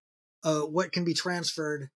what can be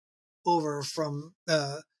transferred over from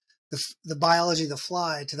the biology of the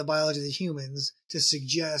fly to the biology of the humans to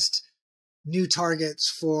suggest new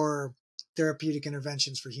targets for therapeutic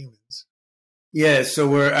interventions for humans. Yeah, so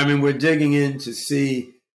we're digging in to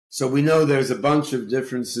see. So we know there's a bunch of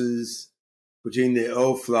differences between the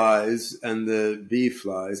O flies and the bee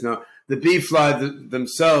flies. Now, the bee fly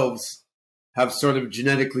themselves have sort of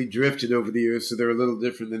genetically drifted over the years, so they're a little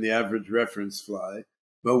different than the average reference fly.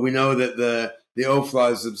 But we know that the O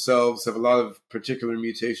flies themselves have a lot of particular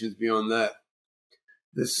mutations beyond that.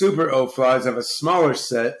 The super O flies have a smaller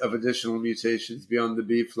set of additional mutations beyond the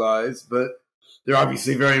bee flies, but they're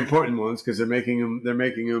obviously very important ones because they're making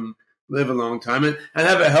them live a long time and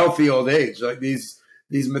have a healthy old age. Like these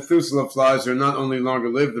Methuselah flies are not only longer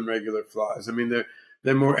lived than regular flies. I mean,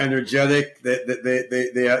 they're more energetic.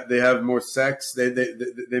 They have more sex. They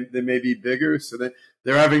may be bigger, so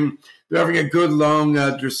they're having a good long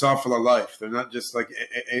Drosophila life. They're not just like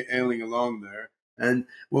ailing along there. And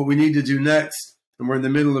what we need to do next, and we're in the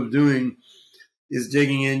middle of doing, is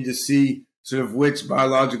digging in to see sort of which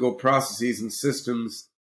biological processes and systems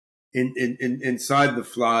inside the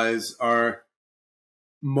flies are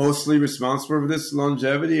mostly responsible for this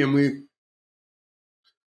longevity. And we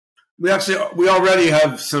already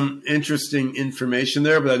have some interesting information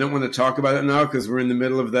there, but I don't want to talk about it now because we're in the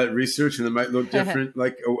middle of that research and it might look different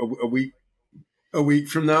like a week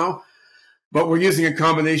from now. But we're using a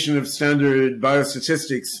combination of standard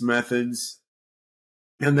biostatistics methods,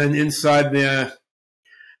 and then inside the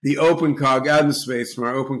OpenCog atom space from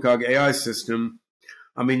our OpenCog AI system,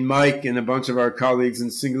 I mean, Mike and a bunch of our colleagues in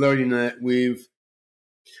SingularityNET, we've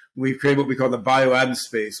created what we call the bio atom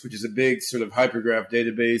space, which is a big sort of hypergraph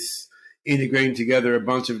database integrating together a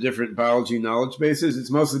bunch of different biology knowledge bases.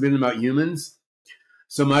 It's mostly been about humans.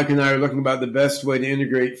 So Mike and I are looking about the best way to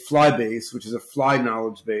integrate FlyBase, which is a fly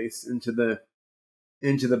knowledge base, into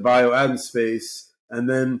the bio atom space. And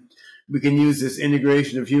then we can use this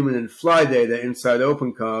integration of human and fly data inside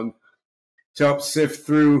OpenCog to help sift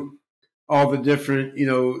through all the different,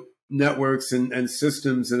 networks and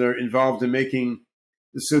systems that are involved in making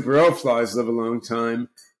the super O flies live a long time.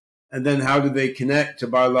 And then how do they connect to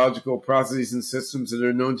biological processes and systems that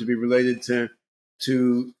are known to be related to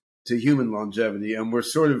human longevity? And we're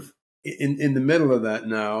sort of in the middle of that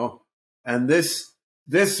now. And this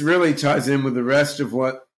really ties in with the rest of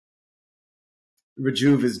what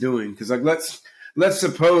Rejuve is doing. Because like let's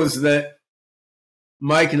suppose that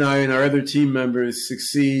Mike and I and our other team members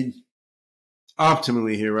succeed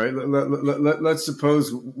optimally here, right? Let's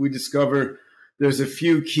suppose we discover there's a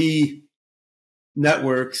few key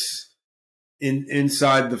networks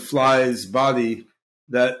inside the fly's body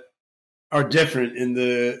that are different in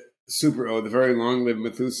the super O, the very long-lived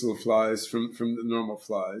Methuselah flies from the normal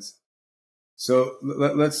flies. So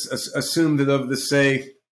let's assume that of the,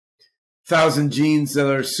 say, 1,000 genes that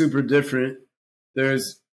are super different,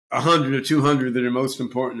 there's 100 or 200 that are most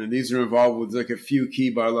important, and these are involved with like a few key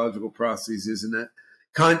biological processes, and that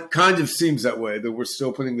kind of seems that way, that we're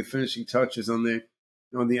still putting the finishing touches on the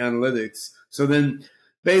analytics. So then,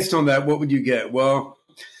 based on that, what would you get? Well,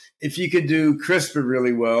 if you could do CRISPR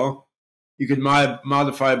really well, you could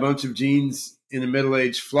modify a bunch of genes in a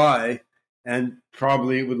middle-aged fly, and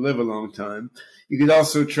probably it would live a long time. You could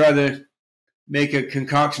also try to make a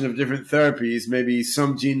concoction of different therapies, maybe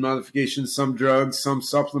some gene modifications, some drugs, some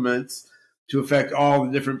supplements, to affect all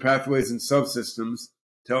the different pathways and subsystems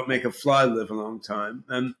to help make a fly live a long time.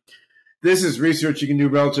 And this is research you can do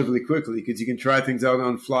relatively quickly, because you can try things out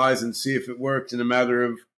on flies and see if it worked in a matter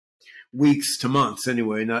of weeks to months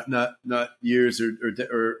anyway, not years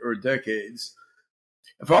or decades.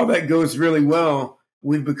 If all that goes really well,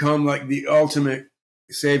 we've become like the ultimate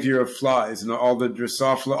savior of flies, and all the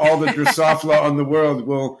Drosophila on the world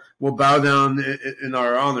will bow down in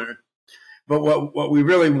our honor. But what we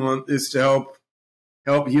really want is to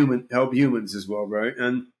help humans as well, right?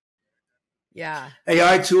 And yeah,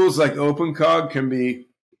 AI tools like OpenCog can be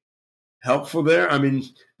helpful there. I mean,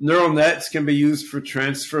 neural nets can be used for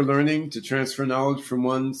transfer learning, to transfer knowledge from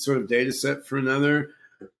one sort of data set for another.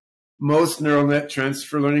 Most neural net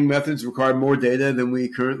transfer learning methods require more data than we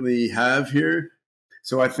currently have here.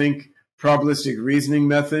 So I think probabilistic reasoning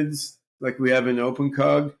methods, like we have in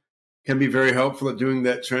OpenCog, can be very helpful at doing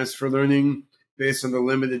that transfer learning based on the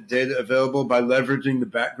limited data available, by leveraging the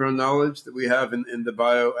background knowledge that we have in the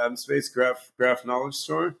bio space graph knowledge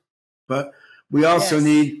store. But we also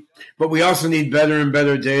need better and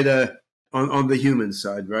better data on the human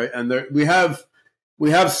side, right? And we have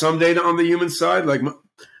some data on the human side. Like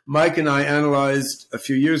Mike and I analyzed a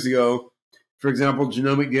few years ago, for example,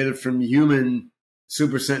 genomic data from human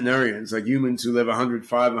supercentenarians, like humans who live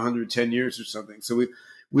 105, 110 years or something. So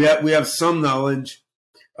we have some knowledge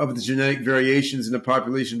of the genetic variations in a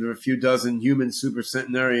population of a few dozen human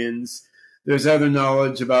supercentenarians. There's other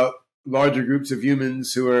knowledge about larger groups of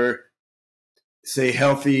humans who are, say,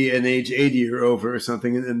 healthy and age 80 or over or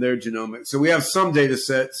something in their genomics. So we have some data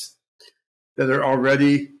sets that are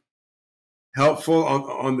already helpful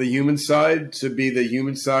on the human side, to be the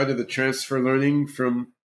human side of the transfer learning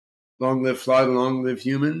from long-lived fly to long-lived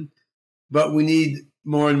human. But we need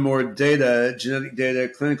more and more data, genetic data,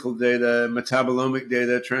 clinical data, metabolomic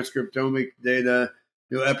data, transcriptomic data,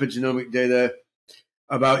 epigenomic data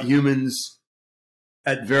about humans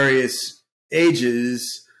at various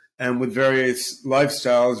ages and with various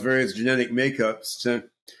lifestyles, various genetic makeups to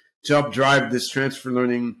help drive this transfer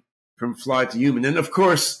learning from fly to human. And of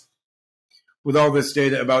course, with all this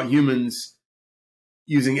data about humans,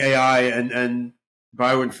 using AI and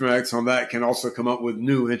bioinformatics on that can also come up with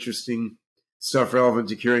new interesting stuff relevant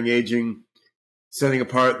to curing aging, setting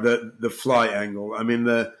apart the fly angle. I mean,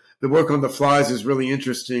 the work on the flies is really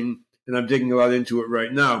interesting, and I'm digging a lot into it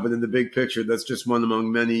right now. But in the big picture, that's just one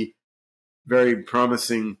among many very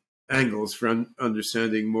promising angles for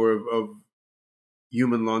understanding more of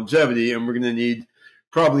human longevity. And we're going to need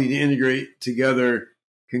probably to integrate together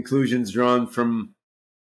conclusions drawn from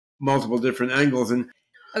multiple different angles. And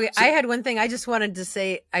okay, so I had one thing I just wanted to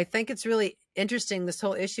say. I think it's really interesting, this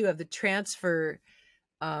whole issue of the transfer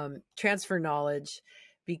knowledge,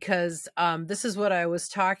 because this is what I was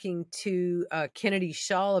talking to Kennedy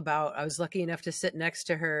Shaw about. I was lucky enough to sit next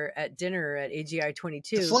to her at dinner at AGI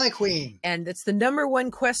 22. The Fly Queen. And it's the number one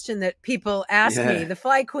question that people ask me, the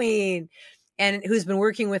Fly Queen, and who's been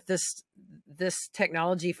working with this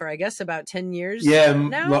technology for, I guess, about 10 years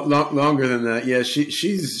now? Longer than that. Yeah,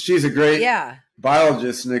 she's a great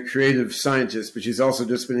biologist and a creative scientist, but she's also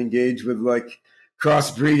just been engaged with like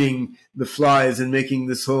crossbreeding the flies and making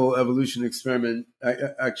this whole evolution experiment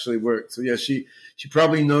actually work. So yeah, she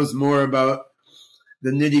probably knows more about the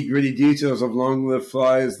nitty-gritty details of long-lived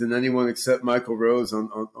flies than anyone except Michael Rose on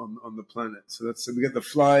the planet. So we got the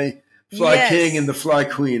fly king and the fly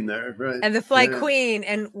queen there, right? And the fly queen.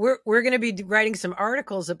 And we're going to be writing some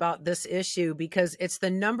articles about this issue, because it's the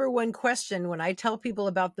number one question when I tell people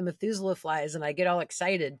about the Methuselah flies and I get all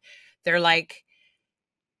excited. They're like,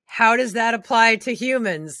 how does that apply to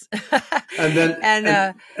humans? and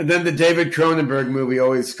then the David Cronenberg movie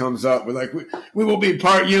always comes up. We're like, we will be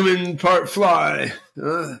part human, part fly.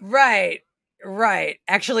 Right.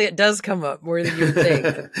 Actually, it does come up more than you think.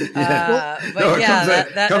 It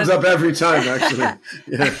comes up every time, actually.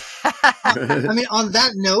 Yeah. I mean, on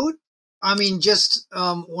that note, I mean, just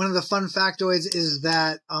one of the fun factoids is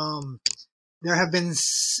that there have been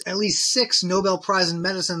at least 6 Nobel Prize in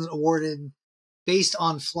Medicine awarded based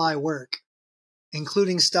on fly work,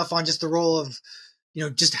 including stuff on just the role of,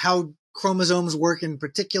 just how chromosomes work in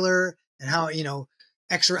particular, and how,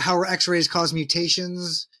 how X-rays cause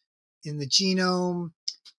mutations in the genome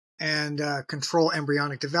and control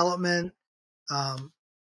embryonic development.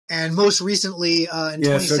 And most recently, in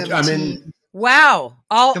 2017, wow,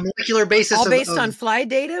 the molecular basis all based on fly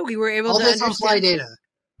data. We were able to based on fly data.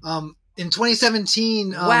 In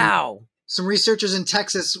 2017, wow, some researchers in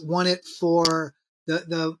Texas won it for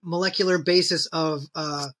the molecular basis of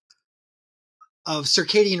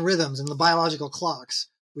circadian rhythms and the biological clocks,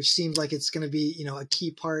 which seems like it's going to be, a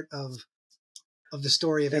key part of the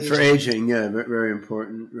story of aging. For aging, yeah, very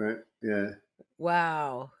important, right? Yeah.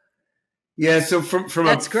 Wow. Yeah, so from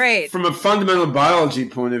that's great. From a fundamental biology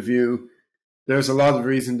point of view, there's a lot of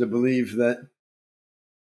reason to believe that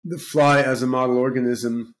the fly as a model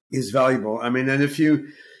organism is valuable. I mean, and if you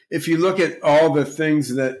look at all the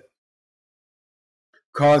things that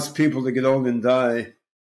cause people to get old and die,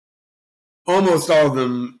 almost all of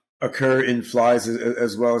them occur in flies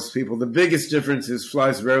as well as people. The biggest difference is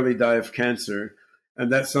flies rarely die of cancer,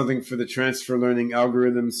 and that's something for the transfer learning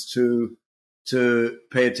algorithms to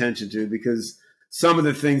pay attention to, because some of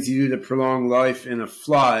the things you do to prolong life in a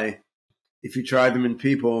fly, if you try them in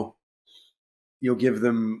people, you'll give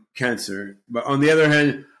them cancer. But on the other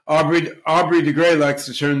hand, Aubrey de Grey likes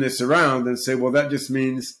to turn this around and say, well, that just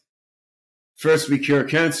means first we cure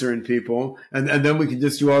cancer in people, and then we can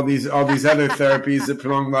just do all these other therapies that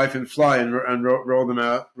prolong life in fly and roll them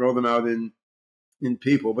out in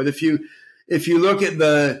people. But if you look at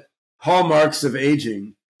the hallmarks of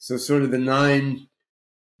aging, so sort of the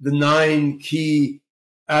nine key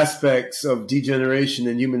aspects of degeneration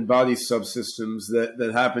in human body subsystems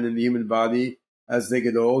that happen in the human body as they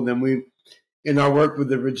get old, and in our work with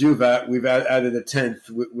the Rejuve, we've added a 10th,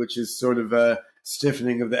 which is sort of a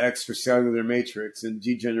stiffening of the extracellular matrix and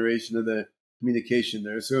degeneration of the communication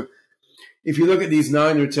there. So if you look at these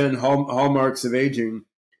 9 or 10 hallmarks of aging,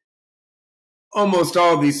 almost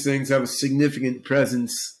all of these things have a significant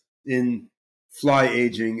presence in fly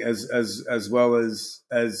aging as well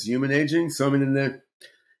as human aging. So I mean,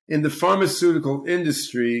 in the pharmaceutical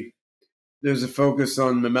industry, there's a focus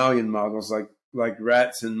on mammalian models like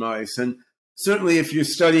rats and mice, and certainly if you're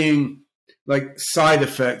studying like side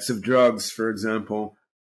effects of drugs, for example,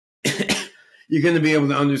 you're going to be able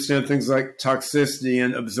to understand things like toxicity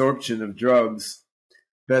and absorption of drugs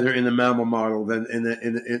better in a mammal model than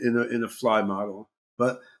in a fly model.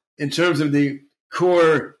 But in terms of the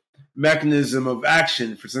core mechanism of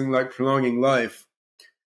action for something like prolonging life,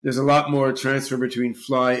 there's a lot more transfer between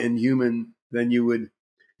fly and human than you would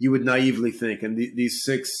naively think. And these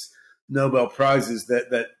 6 Nobel Prizes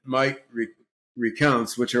that Mike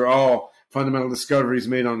recounts, which are all fundamental discoveries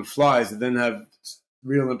made on flies that then have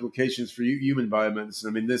real implications for human biomedicine.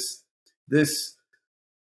 I mean, this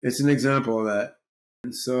it's an example of that.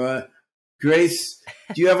 And so, Grace,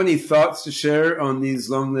 do you have any thoughts to share on these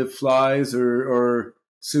long-lived flies or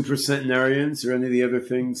supercentenarians or any of the other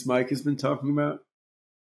things Mike has been talking about?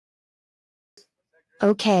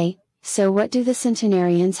 Okay, so what do the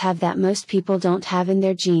centenarians have that most people don't have in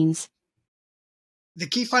their genes? The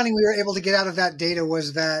key finding we were able to get out of that data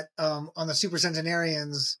was that on the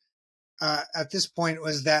supercentenarians, at this point,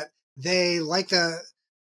 was that they, like the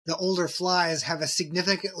older flies, have a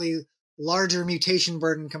significantly larger mutation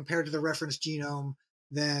burden compared to the reference genome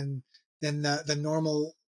than the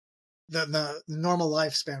normal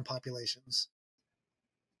lifespan populations.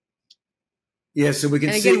 Yeah, so we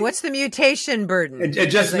can and see. Again, what's the mutation burden? It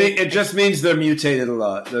just means they're mutated a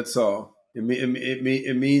lot. That's all. It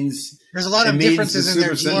means there's a lot of differences in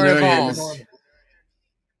their genes.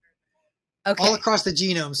 Okay. All across the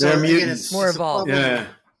genome. So again, it's more evolved. Yeah.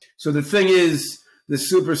 So the thing is, the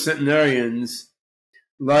supercentenarians,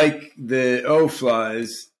 like the O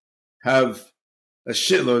flies, have a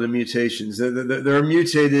shitload of mutations. They're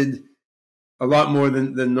mutated a lot more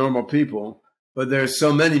than normal people, but there are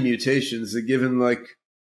so many mutations that given like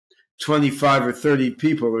 25 or 30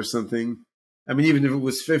 people or something, I mean, even if it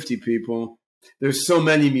was 50 people, there's so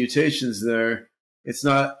many mutations there.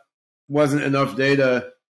 Wasn't enough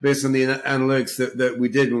data based on the analytics that we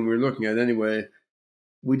did when we were looking at it anyway.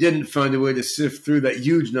 We didn't find a way to sift through that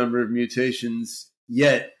huge number of mutations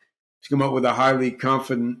yet to come up with a highly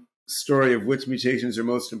confident story of which mutations are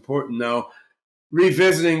most important. Now,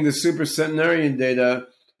 revisiting the supercentenarian data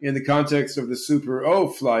in the context of the super O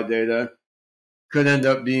fly data could end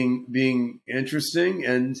up being interesting,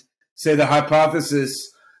 and say the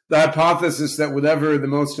hypothesis hypothesis that whatever the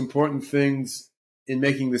most important things in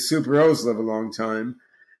making the super O's live a long time,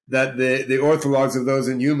 that the orthologs of those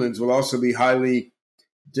in humans will also be highly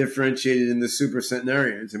differentiated in the super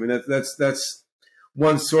centenarians. I mean, that's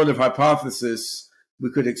one sort of hypothesis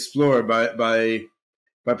we could explore by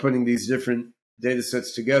putting these different data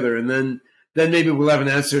sets together, and then maybe we'll have an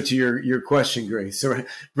answer to your question, Grace. So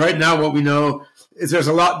right now, what we know is there's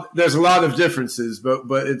a lot of differences,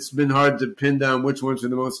 but it's been hard to pin down which ones are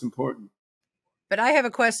the most important. But I have a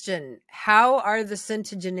question. How are the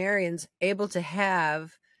centenarians able to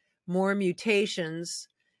have more mutations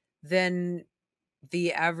than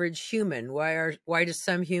the average human? Why do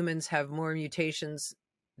some humans have more mutations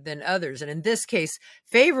than others? And in this case,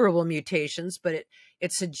 favorable mutations, but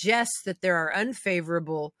it suggests that there are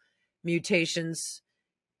unfavorable mutations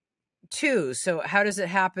too. So how does it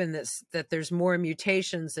happen that there's more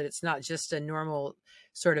mutations, that it's not just a normal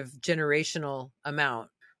sort of generational amount?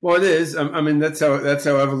 Well, it is. I mean, that's how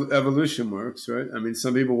evolution works, right? I mean,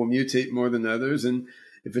 some people will mutate more than others, and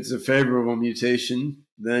if it's a favorable mutation,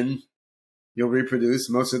 then you'll reproduce.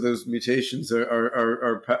 Most of those mutations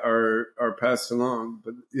are passed along,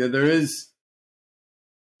 but yeah, there is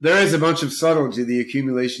a bunch of subtlety, the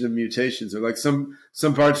accumulation of mutations, or like some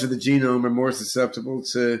parts of the genome are more susceptible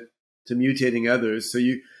to mutating others. So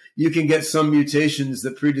you can get some mutations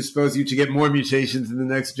that predispose you to get more mutations in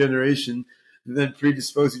the next generation, and then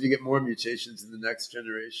predispose you to get more mutations in the next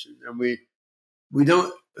generation. And we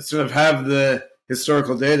don't sort of have the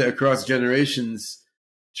historical data across generations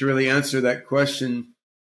to really answer that question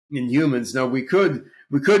in humans. Now we could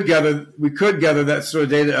gather that sort of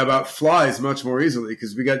data about flies much more easily,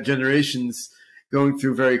 because we got generations going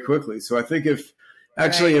through very quickly. So I think if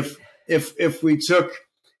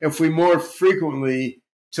we more frequently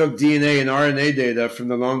took DNA and RNA data from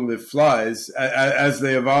the long-lived flies as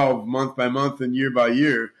they evolve month by month and year by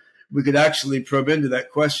year, we could actually probe into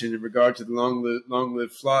that question in regard to the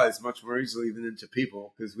long-lived flies much more easily than into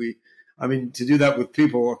people, because to do that with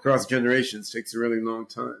people across generations takes a really long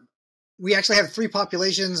time. We actually have 3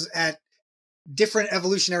 populations at different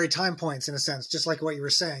evolutionary time points, in a sense, just like what you were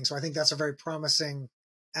saying. So I think that's a very promising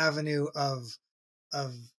avenue of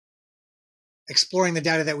exploring the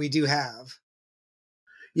data that we do have.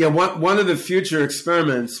 Yeah, one of the future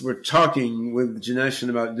experiments we're talking with Janesh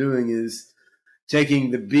about doing is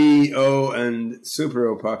taking the B, O, and super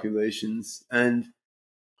O populations, and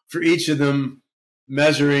for each of them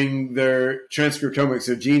measuring their transcriptomics,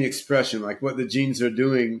 their gene expression, like what the genes are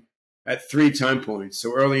doing at 3 time points.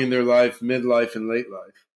 So early in their life, midlife, and late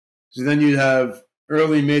life. So then you'd have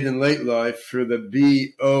early, mid, and late life for the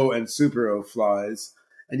B, O, and super O flies,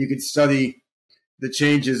 and you could study the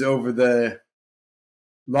changes over the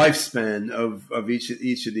lifespan of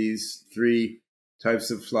each of these 3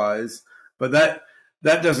 types of flies. But that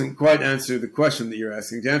doesn't quite answer the question that you're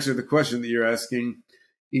asking. To answer the question that you're asking,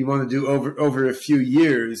 you want to do over a few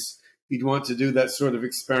years. You'd want to do that sort of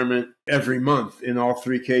experiment every month in all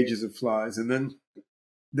 3 cages of flies, and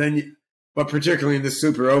but particularly in the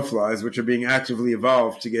super O flies, which are being actively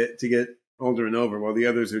evolved to get older and over, while the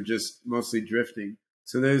others are just mostly drifting.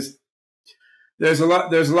 So there's a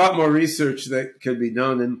lot more research that could be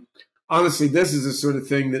done, and honestly, this is the sort of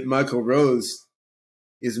thing that Michael Rose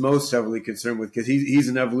is most heavily concerned with, because he's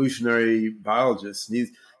an evolutionary biologist, and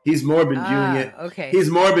he's more been viewing it. Okay.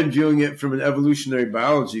 He's more been viewing it from an evolutionary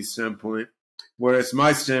biology standpoint, whereas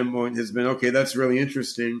my standpoint has been, okay, that's really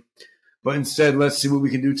interesting, but instead, let's see what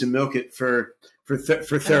we can do to milk it for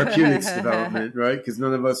therapeutics development, right? Because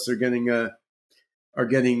none of us are getting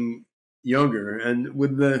younger, and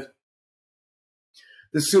with the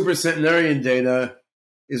super centenarian data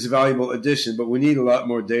is a valuable addition, but we need a lot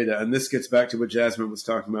more data, and this gets back to what Jasmine was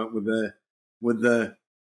talking about with the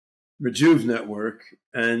Rejuve network.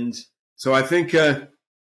 And so I think,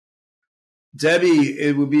 Debbie,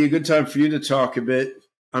 it would be a good time for you to talk a bit.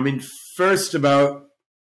 First about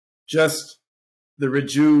just the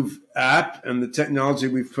Rejuve app and the technology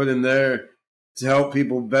we've put in there to help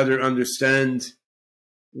people better understand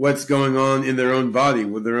what's going on in their own body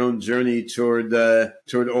with their own journey toward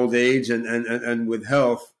old age and with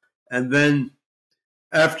health. And then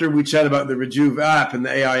after we chat about the Rejuve app and the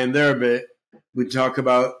AI in there a bit, we talk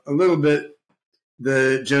about a little bit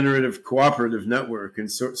the generative cooperative network and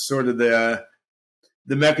sort of the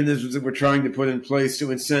mechanisms that we're trying to put in place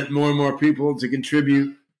to incent more and more people to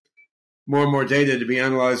contribute more and more data to be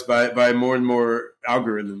analyzed by more and more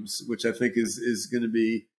algorithms, which I think is going to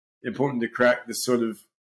be important to crack this sort of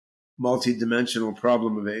multi-dimensional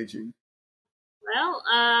problem of aging. Well,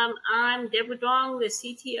 I'm Deborah Duong, the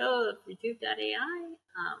CTO of Rejuve.AI.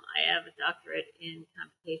 I have a doctorate in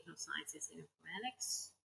computational sciences and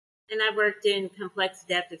informatics. And I've worked in complex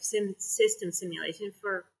adaptive system simulation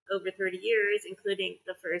for over 30 years, including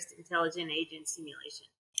the first intelligent agent simulation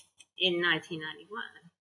in 1991.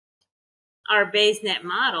 Our BayesNet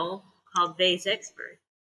model, called Bayes Expert,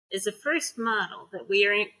 is the first model that we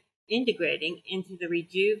are integrating into the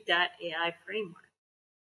Rejuve.AI framework,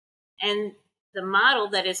 and the model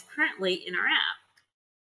that is currently in our app.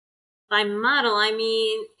 By model, I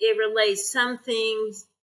mean it relates some things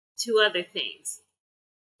to other things,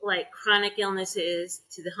 like chronic illnesses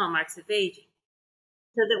to the hallmarks of aging,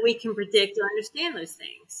 so that we can predict or understand those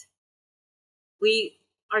things. We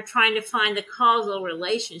are trying to find the causal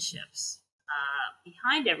relationships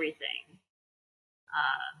behind everything.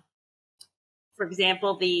 For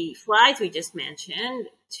example, the flies we just mentioned,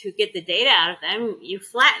 to get the data out of them, you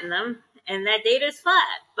flatten them, and that data is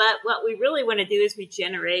flat. But what we really want to do is we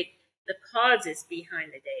generate the causes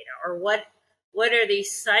behind the data, or what are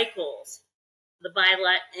these cycles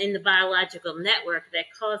in the biological network that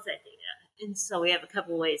cause that data. And so we have a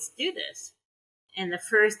couple of ways to do this, and the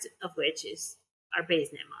first of which is our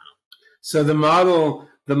BayesNet model. So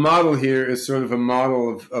the model here is sort of a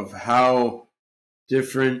model of how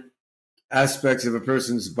different aspects of a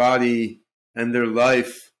person's body and their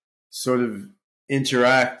life sort of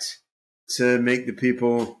interact to make the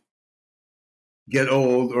people get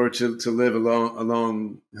old or to live a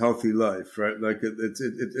long healthy life, right? Like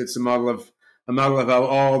it's a model of how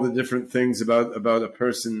all the different things about a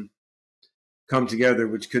person come together,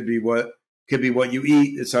 which could be what you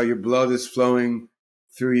eat. It's how your blood is flowing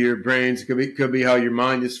through your brains. It could be how your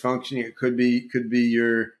mind is functioning. It could be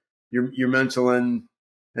your mental and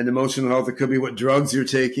emotional health. It could be what drugs you're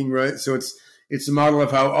taking, right? So it's a model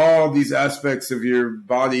of how all these aspects of your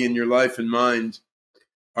body and your life and mind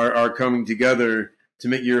are coming together to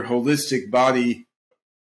make your holistic body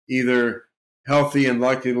either healthy and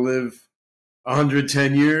likely to live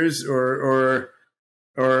 110 years or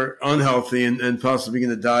unhealthy and possibly going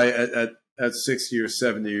to die at 60 or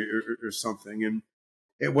 70 or something.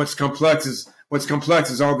 And what's complex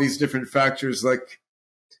is all these different factors like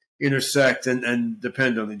intersect and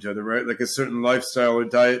depend on each other, right? Like a certain lifestyle or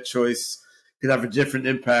diet choice could have a different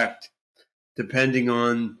impact depending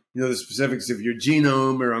on, the specifics of your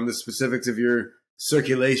genome or on the specifics of your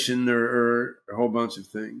circulation or a whole bunch of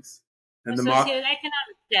things. And the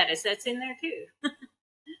socioeconomic status, that's in there too.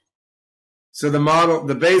 So the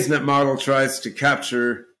BayesNet model tries to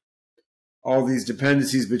capture all these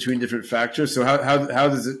dependencies between different factors. So how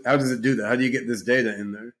does it do that? How do you get this data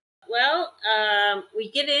in there? Well,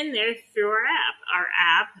 we get in there through our app. Our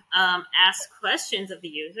app asks questions of the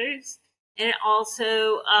users, and it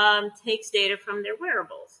also takes data from their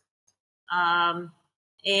wearables.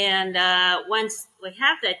 Once we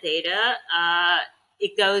have that data,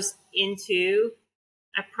 it goes into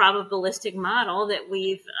a probabilistic model that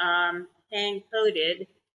we've hand-coded,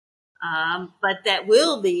 but that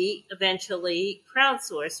will be eventually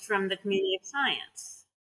crowdsourced from the community of science.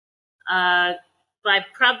 By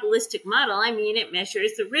probabilistic model, I mean it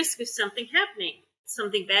measures the risk of something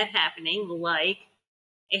bad happening, like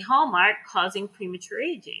a hallmark causing premature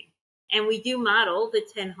aging. And we do model the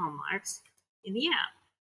 10 hallmarks in the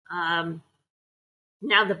app.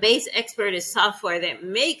 Now, the Bayes Expert is software that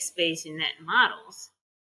makes BayesNet models,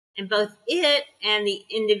 and both it and the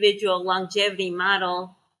individual longevity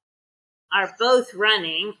model are both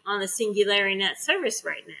running on the SingularityNET service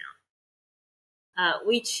right now.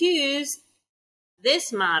 We choose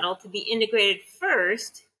this model to be integrated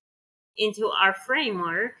first into our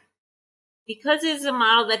framework because it is a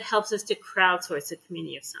model that helps us to crowdsource the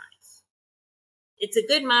community of science. It's a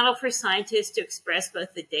good model for scientists to express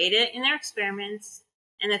both the data in their experiments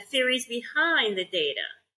and the theories behind the data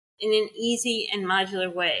in an easy and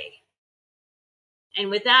modular way,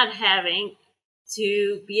 and without having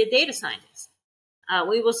to be a data scientist.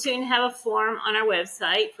 We will soon have a form on our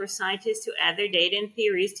website for scientists to add their data and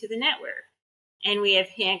theories to the network. And we have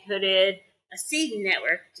hand-coded a seeding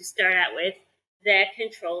network to start out with that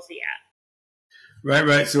controls the app.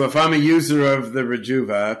 Right. So if I'm a user of the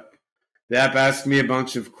Rejuve app, the app asks me a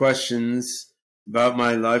bunch of questions about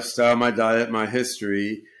my lifestyle, my diet, my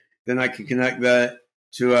history. Then I can connect that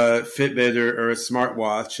to a Fitbit or a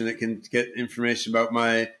smartwatch, and it can get information about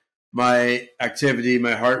my activity,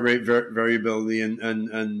 my heart rate variability,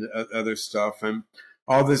 and other stuff. And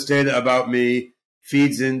all this data about me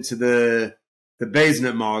feeds into the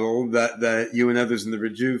BayesNet model that you and others in the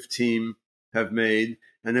Rejuve team have made,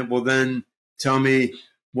 and it will then tell me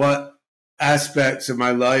what aspects of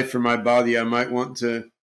my life or my body I might want to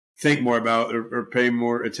think more about or pay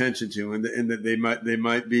more attention to, and that they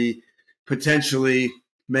might be potentially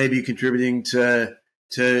maybe contributing to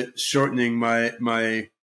shortening my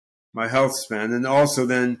my health span, and also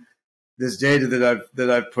then this data that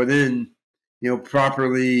I've put in,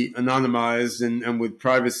 properly anonymized and with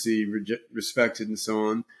privacy respected and so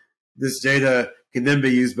on. This data can then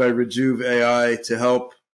be used by Rejuve.AI to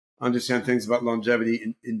help understand things about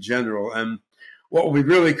longevity in general. And what will be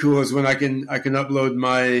really cool is when I can upload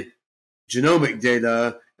my genomic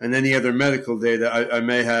data and any other medical data I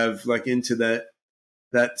may have into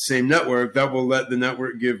that same network. That will let the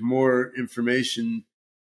network give more information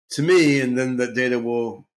to me, and then that data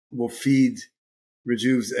will feed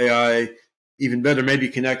Rejuve's AI even better, maybe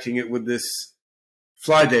connecting it with this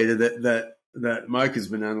fly data that Mike has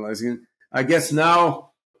been analyzing. I guess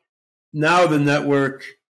now the network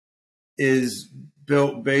is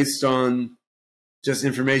built based on just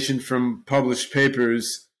information from published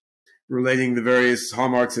papers relating the various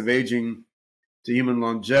hallmarks of aging to human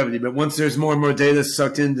longevity. But once there's more and more data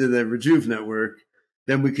sucked into the Rejuve network,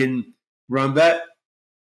 then we can run that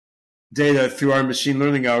data through our machine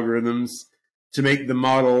learning algorithms to make the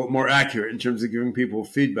model more accurate in terms of giving people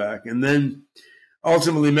feedback. And then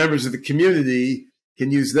ultimately members of the community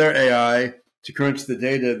can use their AI to crunch the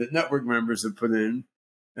data that network members have put in.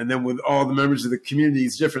 And then with all the members of the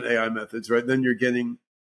community's different AI methods, right, then you're getting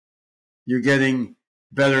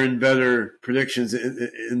better and better predictions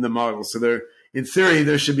in the model. So in theory,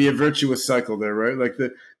 there should be a virtuous cycle there, right? Like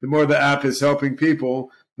the more the app is helping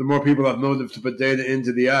people, the more people have motive to put data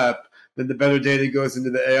into the app, then the better data goes into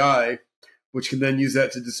the AI, which can then use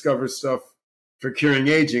that to discover stuff for curing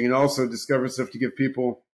aging and also discover stuff to give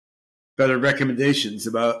people better recommendations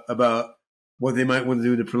about what they might want to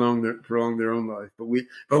do to prolong their own life. But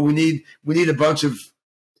we need a bunch of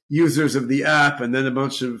users of the app and then a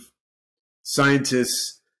bunch of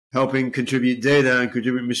scientists helping contribute data and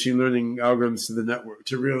contribute machine learning algorithms to the network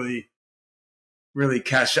to really, really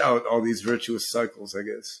cash out all these virtuous cycles, I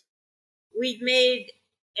guess. We've made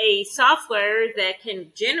a software that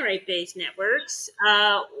can generate Bayes networks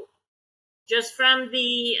just from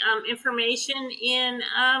the information in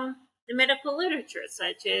the medical literature,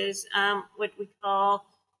 such as what we call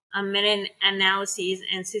meta-analyses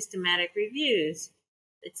and systematic reviews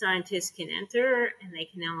that scientists can enter, and they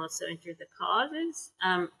can also enter the causes.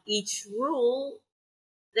 Each rule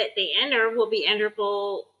that they enter will be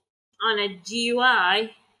enterable on a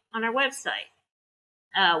GUI on our website.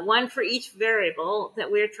 One for each variable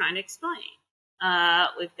that we're trying to explain.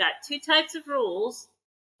 We've got two types of rules,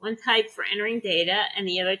 one type for entering data and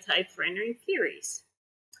the other type for entering queries.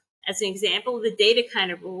 As an example of the data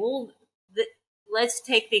kind of rule, let's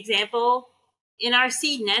take the example in our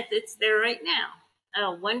seed net that's there right now.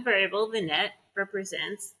 One variable, the net,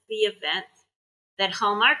 represents the event that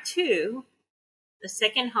hallmark 2, the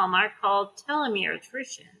second hallmark called telomere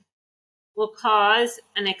attrition, will cause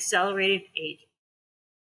an accelerated aging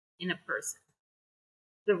in a person.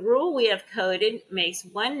 The rule we have coded makes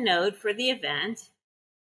one node for the event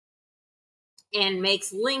and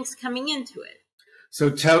makes links coming into it. So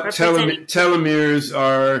telomeres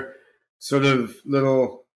are sort of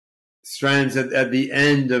little strands at the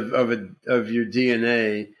end of your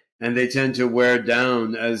DNA, and they tend to wear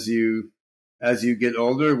down as you get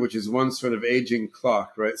older, which is one sort of aging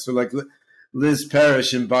clock, right? So like Liz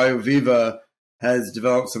Parrish in BioViva has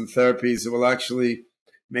developed some therapies that will actually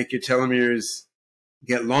make your telomeres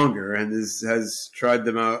get longer, and has tried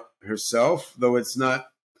them out herself, though it's not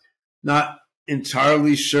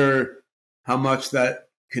entirely sure how much that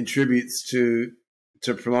contributes to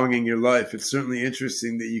prolonging your life. It's certainly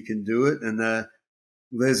interesting that you can do it, and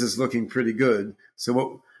Liz is looking pretty good. So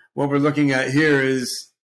what we're looking at here is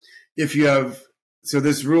so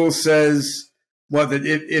this rule says that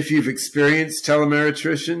if you've experienced telomere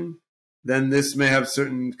attrition, then this may have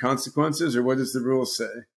certain consequences, or what does the rule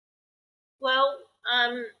say? Well,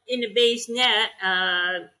 in the Bayes net,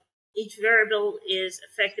 each variable is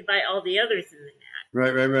affected by all the others in the net.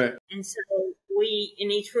 Right. And so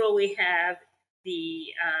in each rule, we have the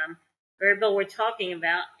variable we're talking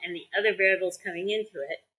about and the other variables coming into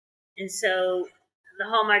it. And so the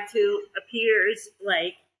hallmark 2 appears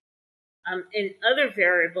like in other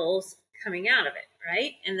variables coming out of it,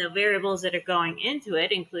 right? And the variables that are going into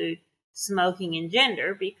it include smoking and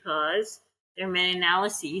gender, because there are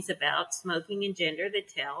meta-analyses about smoking and gender that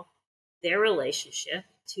tell their relationship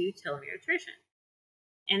to telomere attrition.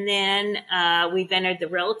 And then we've entered the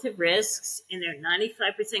relative risks in their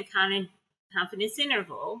 95% confidence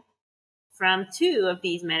interval from 2 of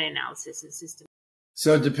these meta-analyses and systems.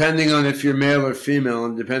 So depending on if you're male or female,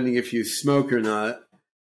 and depending if you smoke or not,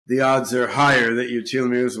 the odds are higher that your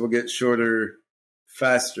telomeres will get shorter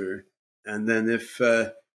faster. And then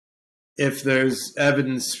if there's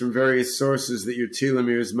evidence from various sources that your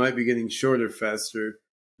telomeres might be getting shorter faster,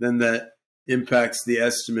 then that impacts the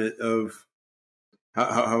estimate of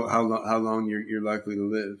how long you're likely to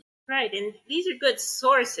live. Right, and these are good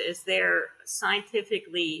sources. They're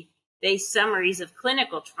scientifically based summaries of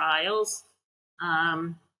clinical trials.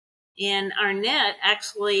 And our net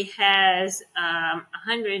actually has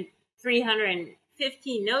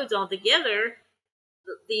 315 nodes altogether.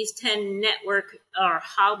 These 10 network or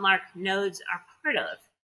hallmark nodes are part of.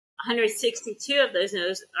 162 of those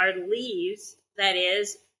nodes are leaves, that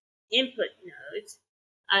is, input nodes,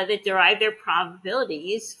 that derive their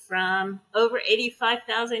probabilities from over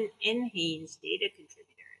 85,000 NHANES data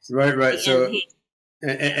contributors. Right. So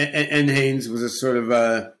NHANES was a sort of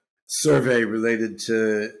a survey related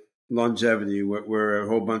to longevity, where a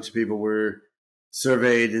whole bunch of people were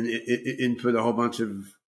surveyed and input a whole bunch of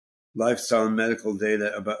lifestyle and medical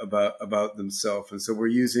data about themselves. And so we're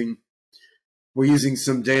using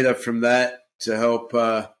some data from that to help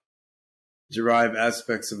derive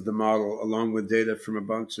aspects of the model, along with data from a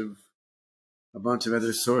bunch of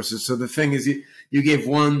other sources. So the thing is, you gave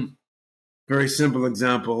one very simple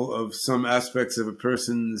example of some aspects of a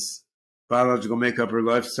person's biological makeup or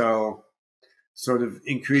lifestyle sort of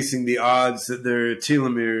increasing the odds that their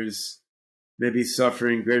telomeres may be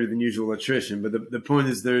suffering greater than usual attrition. But the point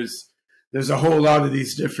is, there's a whole lot of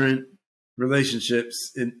these different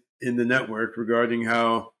relationships in the network regarding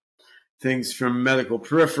how things from medical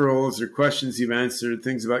peripherals or questions you've answered,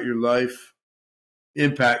 things about your life,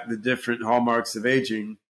 impact the different hallmarks of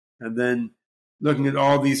aging. And then looking at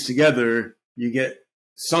all these together, you get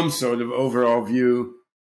some sort of overall view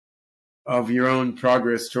of your own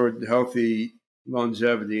progress toward healthy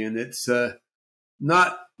longevity. And it's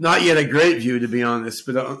not yet a great view, to be honest.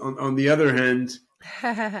 But on the other hand,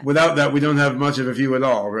 without that, we don't have much of a view at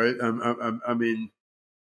all, right? I mean,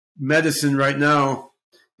 medicine right now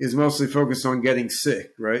is mostly focused on getting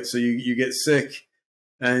sick, right? So you get sick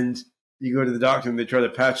and you go to the doctor and they try to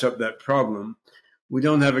patch up that problem. We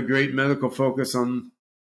don't have a great medical focus on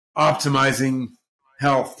optimizing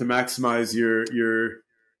health to maximize your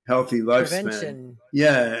healthy lifespan. Prevention.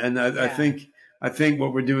 Yeah, and I think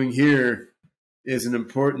what we're doing here is an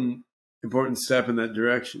important step in that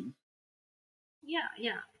direction.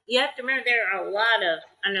 Yeah. You have to remember there are a lot of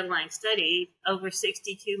underlying studies, over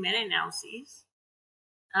 62 meta-analyses,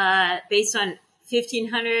 based on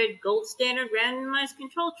 1,500 gold standard randomized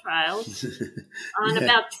control trials on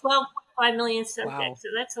about 12.5 million subjects. Wow. So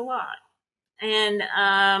that's a lot.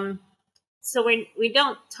 And so we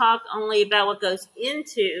don't talk only about what goes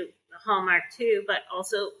into the Hallmark 2, but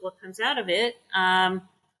also what comes out of it.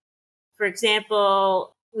 For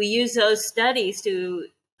example, we use those studies to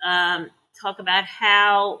talk about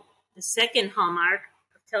how the second hallmark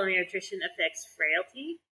of telomere attrition affects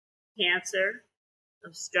frailty, cancer,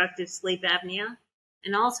 obstructive sleep apnea,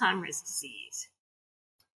 and Alzheimer's disease.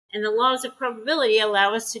 And the laws of probability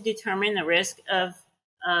allow us to determine the risk of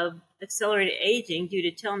accelerated aging due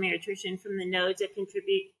to telomere attrition from the nodes that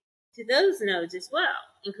contribute to those nodes as well,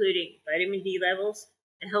 including vitamin D levels,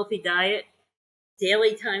 a healthy diet,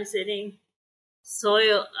 daily time sitting,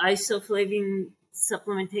 soil isoflavine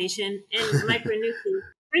supplementation, and micronuclear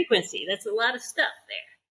frequency. That's a lot of stuff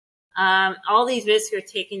there. All these risks are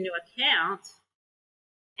taken into account.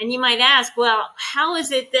 And you might ask, well, how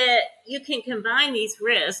is it that you can combine these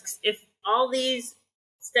risks if all these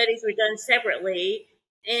studies were done separately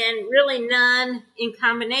and really none in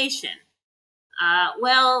combination?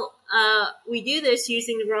 We do this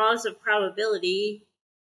using the laws of probability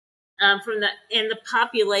from the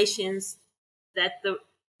populations that the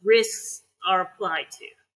risks are applied to.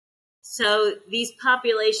 So these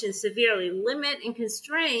populations severely limit and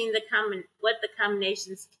constrain what the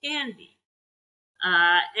combinations can be.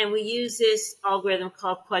 And we use this algorithm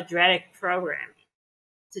called quadratic programming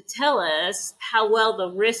to tell us how well the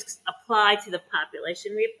risks apply to the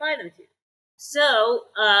population we apply them to. So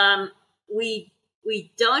we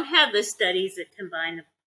don't have the studies that combine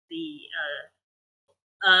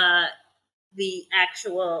the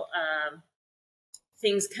actual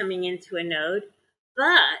things coming into a node,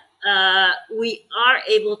 but we are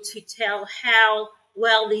able to tell how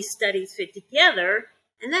well these studies fit together,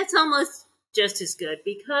 and that's almost just as good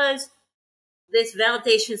because this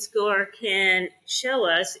validation score can show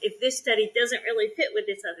us if this study doesn't really fit with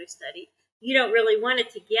this other study, you don't really want it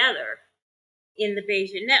together in the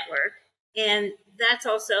Bayesian network. And that's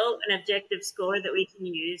also an objective score that we can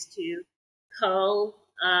use to cull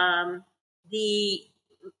the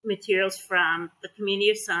materials from the community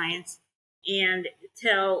of science and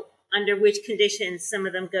tell under which conditions some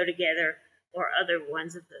of them go together or other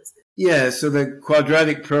ones of those. Yeah, so the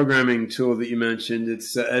quadratic programming tool that you mentioned,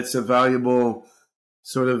 it's a valuable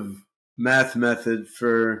sort of math method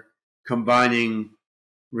for combining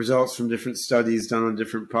results from different studies done on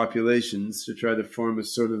different populations to try to form a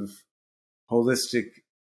sort of holistic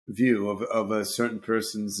view of a certain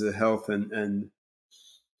person's health and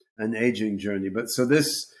aging journey. But so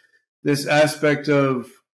this aspect of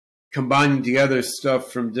combining together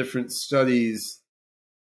stuff from different studies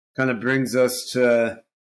kind of brings us to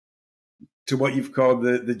what you've called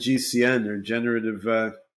the GCN, or generative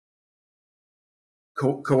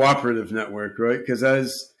cooperative network, right? Because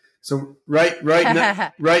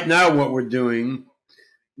right now what we're doing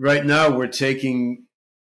right now, we're taking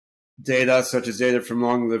data such as data from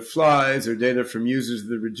long-lived flies or data from users of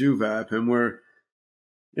the Rejuve app, and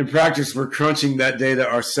in practice we're crunching that data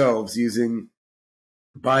ourselves using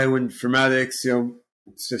bioinformatics,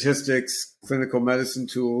 statistics, clinical medicine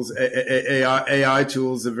tools, AI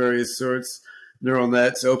tools of various sorts, neural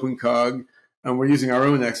nets, OpenCog, and we're using our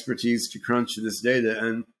own expertise to crunch this data.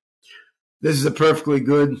 And this is a perfectly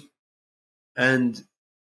good and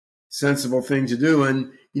sensible thing to do.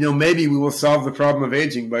 And, maybe we will solve the problem of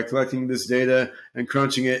aging by collecting this data and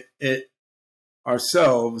crunching it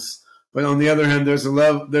ourselves. But on the other hand, there's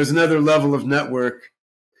another level of network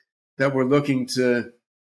that we're looking to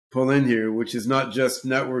pull in here, which is not just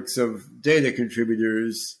networks of data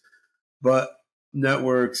contributors, but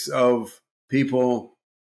networks of people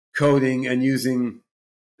coding and using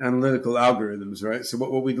analytical algorithms, right? So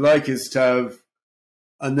what we'd like is to have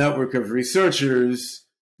a network of researchers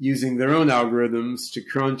using their own algorithms to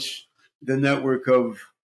crunch the network of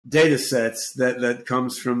data sets that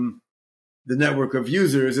comes from the network of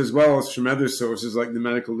users, as well as from other sources like the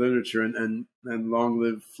medical literature and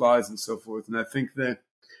long-lived flies and so forth. And I think that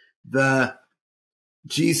the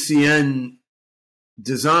GCN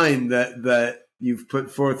design that you've put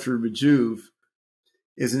forth through Rejuve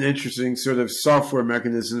is an interesting sort of software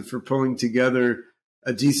mechanism for pulling together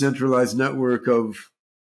a decentralized network of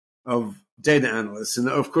data analysts. And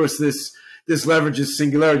of course, this leverages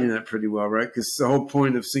SingularityNET pretty well, right? Because the whole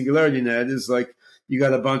point of SingularityNET is like you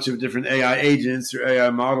got a bunch of different AI agents or AI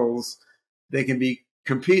models. They can be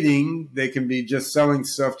competing. They can be just selling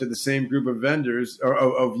stuff to the same group of vendors, or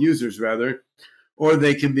of users rather, or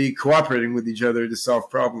they can be cooperating with each other to solve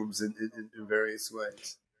problems in various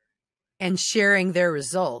ways. And sharing their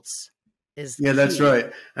results is key. That's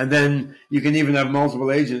right. And then you can even have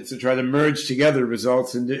multiple agents to try to merge together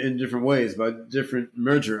results in different ways by different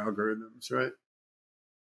merger algorithms, right?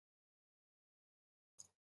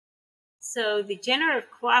 So the generative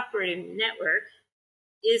cooperative network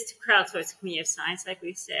is to crowdsource the community of science, like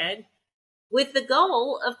we said, with the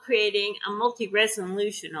goal of creating a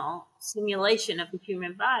multi-resolutional simulation of the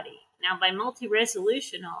human body. Now, by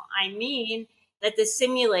multi-resolutional, I mean that the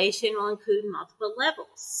simulation will include multiple levels,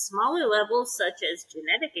 smaller levels such as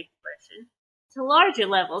genetic expression, to larger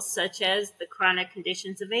levels such as the chronic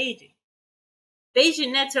conditions of aging.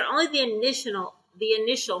 Bayesian nets are only the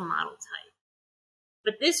initial model type,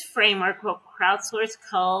 but this framework will crowdsource,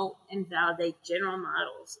 cull, and validate general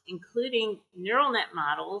models, including neural net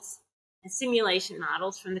models and simulation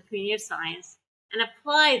models from the community of science, and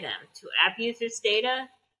apply them to app users' data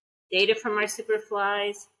from our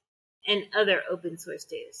superflies, and other open source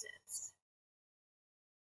data sets.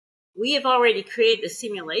 We have already created the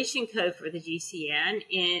simulation code for the GCN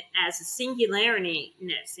as a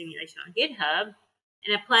SingularityNET simulation on GitHub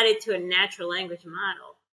and applied it to a natural language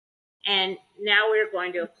model. And now we're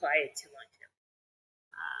going to apply it to longevity.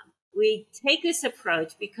 We take this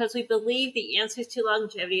approach because we believe the answers to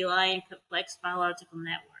longevity lie in complex biological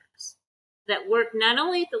networks that work not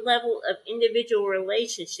only at the level of individual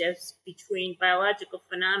relationships between biological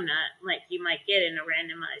phenomena, like you might get in a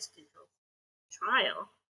randomized controlled trial,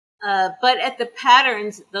 but at the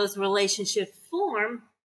patterns those relationships form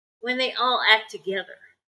when they all act together.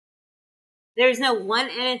 There is no one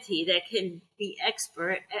entity that can be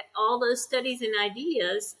expert at all those studies and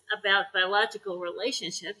ideas about biological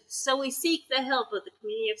relationships, so we seek the help of the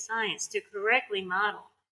community of science to correctly model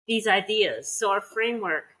these ideas so our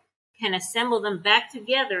framework can assemble them back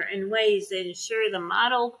together in ways that ensure the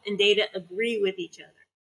model and data agree with each other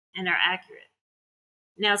and are accurate.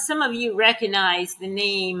 Now, some of you recognize the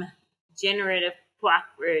name Generative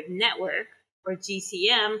Cooperative Network, or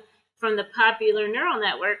GCM, from the popular neural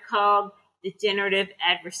network called the Generative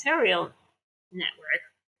Adversarial Network,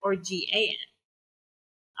 or GAN.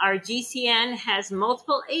 Our GCN has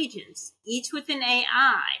multiple agents, each with an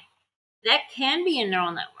AI. That can be a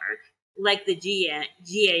neural network, like the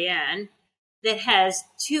GAN, that has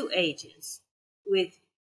two agents,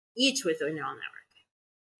 each with a neural network.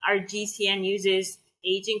 Our GCN uses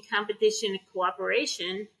agent competition and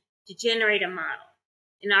cooperation to generate a model.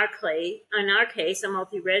 in our case, a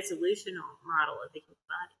multi-resolution model of the human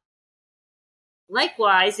body.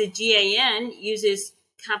 Likewise, the GAN uses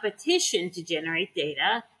competition to generate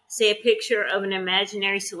data, say a picture of an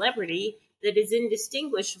imaginary celebrity that is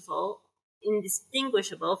indistinguishable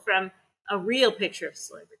from a real picture of a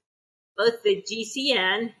celebrity. Both the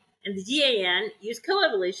GCN and the GAN use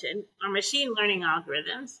coevolution, or machine learning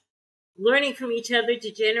algorithms, learning from each other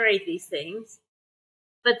to generate these things.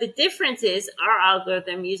 But the difference is our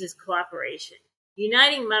algorithm uses cooperation,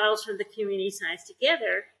 uniting models from the community science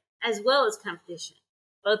together, as well as competition.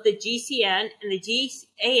 Both the GCN and the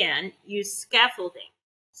GAN use scaffolding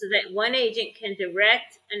so that one agent can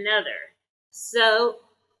direct another, so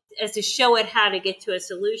as to show it how to get to a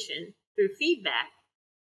solution through feedback.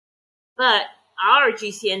 But our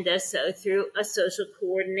GCN does so through a social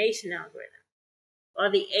coordination algorithm,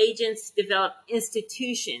 while the agents develop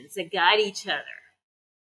institutions that guide each other.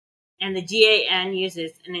 And the GAN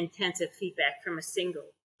uses an intensive feedback from a single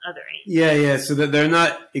other agent. Yeah. So that they're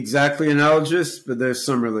not exactly analogous, but there's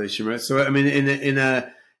some relation, right? So I mean,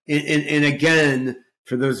 in again,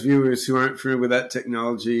 for those viewers who aren't familiar with that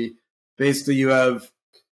technology, basically you have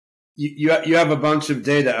a bunch of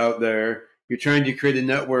data out there. You're trying to create a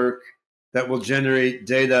network that will generate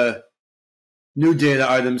data, new data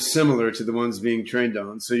items similar to the ones being trained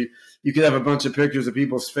on. So you could have a bunch of pictures of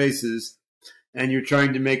people's faces, and you're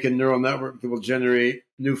trying to make a neural network that will generate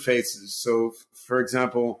new faces. So, for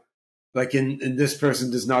example, like in this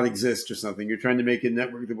person does not exist or something, you're trying to make a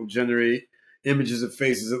network that will generate images of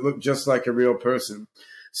faces that look just like a real person.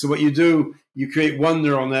 So what you do, you create one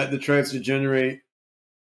neural net that tries to generate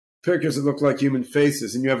pictures that look like human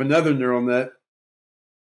faces, and you have another neural net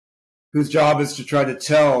whose job is to try to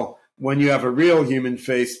tell when you have a real human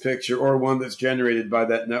face picture or one that's generated by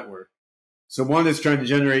that network. So one is trying to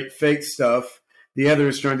generate fake stuff, the other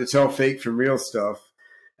is trying to tell fake from real stuff,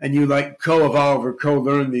 and you like co-evolve or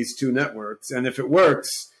co-learn these two networks. And if it works,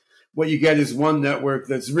 what you get is one network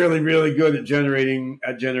that's really, really good at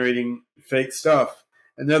generating fake stuff,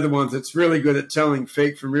 another one that's really good at telling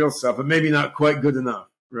fake from real stuff, but maybe not quite good enough,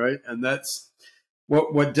 right? And that's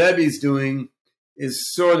what Debbie's doing,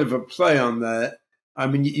 is sort of a play on that. I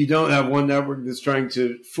mean, you don't have one network that's trying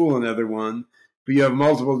to fool another one, but you have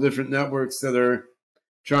multiple different networks that are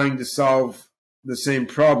trying to solve the same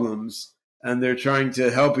problems, and they're trying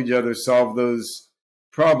to help each other solve those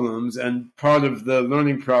problems. And part of the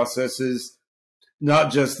learning process is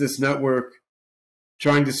not just this network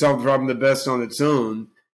trying to solve the problem the best on its own,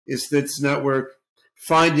 it's this network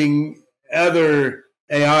finding other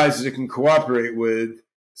AIs that it can cooperate with,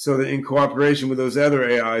 so that in cooperation with those other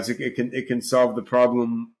AIs, it can solve the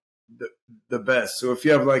problem the best. So if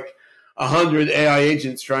you have like 100 AI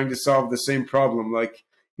agents trying to solve the same problem, like,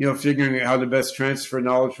 figuring out how to best transfer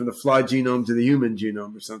knowledge from the fly genome to the human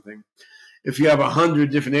genome or something. If you have 100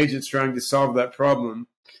 different agents trying to solve that problem,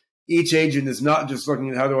 each agent is not just looking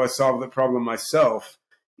at how do I solve the problem myself.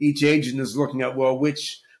 Each agent is looking at, well,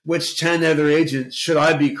 which 10 other agents should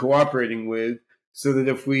I be cooperating with, so that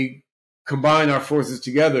if we combine our forces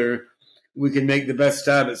together, we can make the best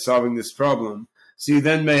stab at solving this problem. So you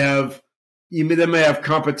then may have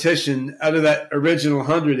competition out of that original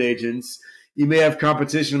 100 agents. You may have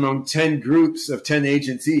competition among 10 groups of 10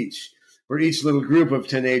 agents each, where each little group of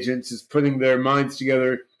 10 agents is putting their minds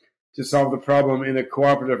together to solve the problem in a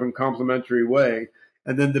cooperative and complementary way.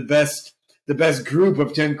 And then the best group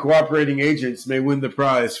of 10 cooperating agents may win the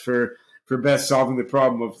prize for best solving the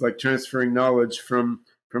problem of like transferring knowledge from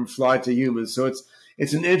fly to human. So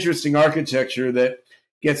it's an interesting architecture that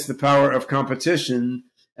gets the power of competition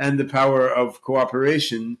and the power of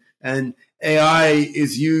cooperation. And AI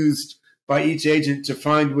is used by each agent to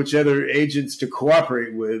find which other agents to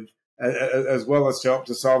cooperate with, as well as to help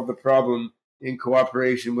to solve the problem in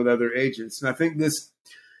cooperation with other agents. And I think this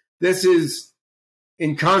is,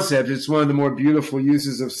 in concept, it's one of the more beautiful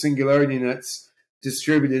uses of SingularityNET's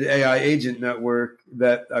distributed AI agent network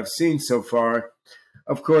that I've seen so far.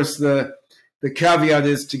 Of course, the caveat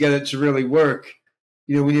is, to get it to really work,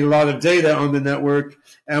 we need a lot of data on the network,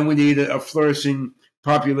 and we need a flourishing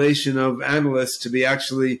population of analysts to be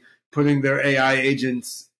actually putting their AI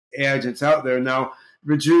agents out there. Now,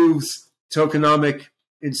 Rejuve's tokenomic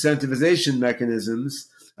incentivization mechanisms,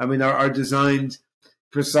 are designed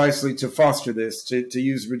precisely to foster this, to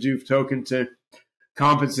use Rejuve token to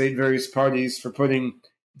compensate various parties for putting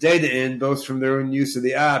data in, both from their own use of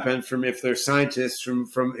the app and from, if they're scientists,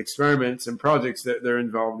 from experiments and projects that they're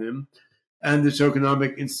involved in. And the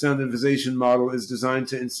tokenomic incentivization model is designed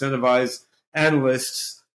to incentivize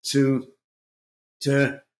analysts to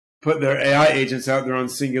put their AI agents out there on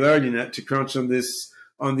SingularityNET to crunch on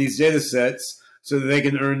these data sets, so that they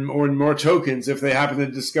can earn more tokens if they happen to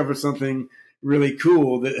discover something really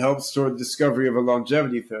cool that helps toward discovery of a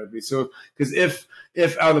longevity therapy. So, because if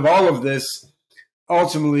out of all of this,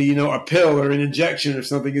 ultimately, you know, a pill or an injection or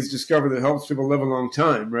something is discovered that helps people live a long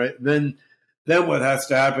time, right? Then what has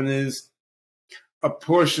to happen is a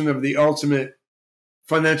portion of the ultimate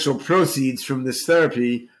financial proceeds from this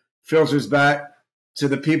therapy filters back to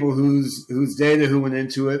the people whose data who went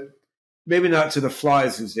into it. Maybe not to the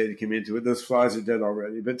flies whose data came into it; those flies are dead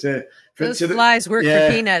already. But those flies work for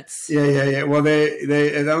peanuts. Yeah. Well,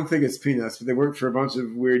 they I don't think it's peanuts, but they work for a bunch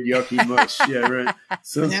of weird yucky mush. Yeah, right.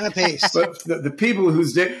 So, banana paste. But the people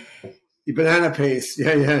whose banana paste.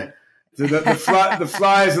 Yeah. So the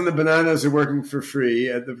flies and the bananas are working for free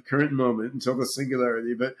at the current moment until the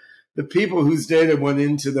singularity. But the people whose data went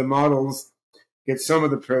into the models get some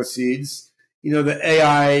of the proceeds. You know, the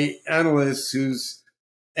AI analysts whose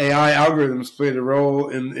AI algorithms played a role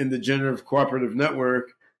in the generative cooperative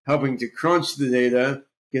network, helping to crunch the data,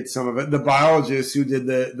 get some of it. The biologists who did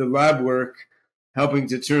the lab work, helping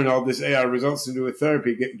to turn all this AI results into a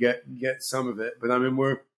therapy, get some of it. But I mean,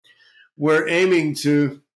 we're aiming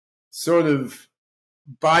to sort of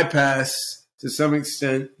bypass to some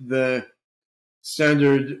extent the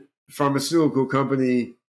standard pharmaceutical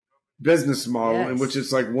company business model, in which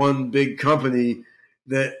it's like one big company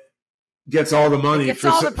that gets all the money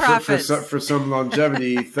for some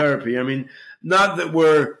longevity therapy. I mean, not that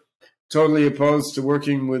we're totally opposed to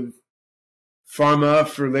working with pharma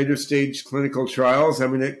for later stage clinical trials. I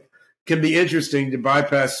mean, it can be interesting to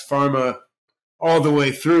bypass pharma all the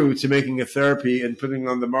way through to making a therapy and putting it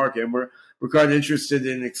on the market. And we're quite interested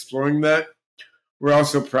in exploring that. We're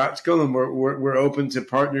also practical, and we're open to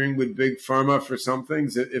partnering with big pharma for some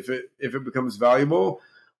things if it becomes valuable.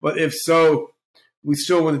 But if so, we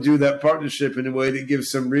still want to do that partnership in a way that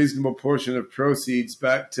gives some reasonable portion of proceeds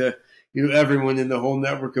back to, you know, everyone in the whole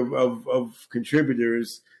network of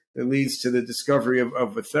contributors that leads to the discovery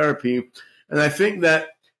of a therapy. And I think that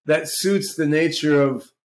suits the nature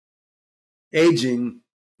of aging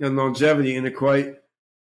and longevity in a quite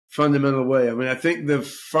fundamental way. I mean, I think the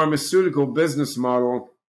pharmaceutical business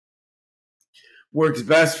model works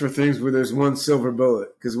best for things where there's one silver bullet,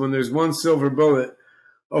 because when there's one silver bullet,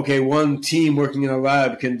 okay, one team working in a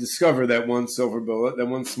lab can discover that one silver bullet, that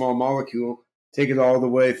one small molecule, take it all the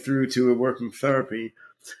way through to a working therapy.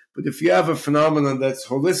 But if you have a phenomenon that's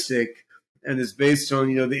holistic and is based on,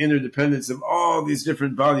 you know, the interdependence of all these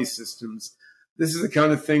different body systems, this is the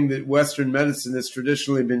kind of thing that Western medicine has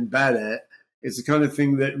traditionally been bad at. It's the kind of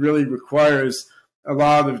thing that really requires a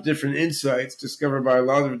lot of different insights discovered by a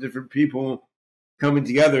lot of different people coming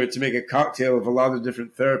together to make a cocktail of a lot of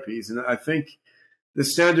different therapies. And I think the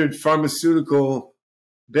standard pharmaceutical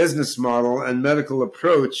business model and medical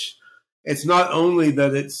approach, it's not only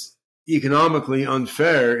that it's economically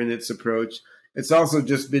unfair in its approach, it's also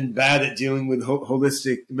just been bad at dealing with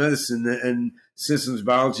holistic medicine and systems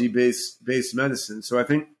biology-based medicine. So I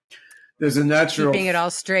think there's a natural... Keeping it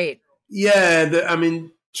all straight. Yeah, I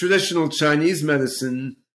mean, traditional Chinese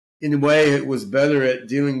medicine, in a way, it was better at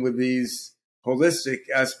dealing with these holistic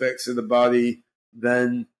aspects of the body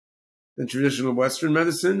than traditional Western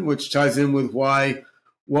medicine, which ties in with why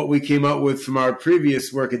what we came up with from our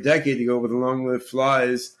previous work a decade ago with the long-lived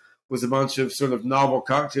flies was a bunch of sort of novel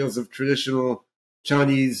cocktails of traditional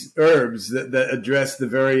Chinese herbs that address the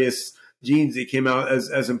various genes that came out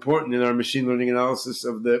as important in our machine learning analysis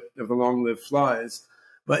of the long-lived flies.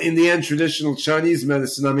 But in the end, traditional Chinese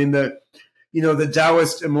medicine, I mean, the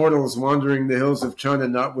Taoist immortals wandering the hills of China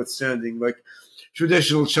notwithstanding, like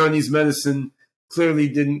traditional Chinese medicine clearly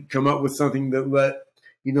didn't come up with something that let,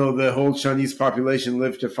 you know, the whole Chinese population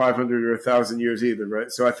live to 500 or 1,000 years either,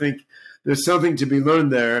 right? So I think there's something to be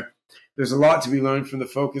learned there. There's a lot to be learned from the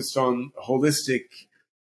focus on holistic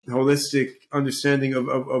understanding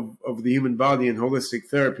of the human body and holistic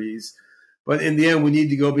therapies. But in the end, we need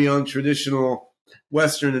to go beyond traditional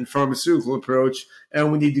Western and pharmaceutical approach,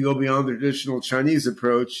 and we need to go beyond the traditional Chinese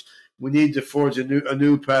approach. We need to forge a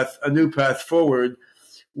new path forward.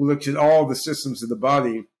 We looked at all the systems of the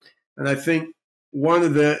body. And I think one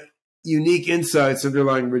of the unique insights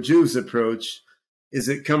underlying Rejuve's approach is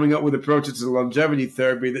that coming up with approaches to longevity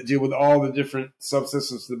therapy that deal with all the different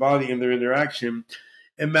subsystems of the body and their interaction,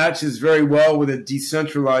 it matches very well with a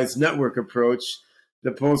decentralized network approach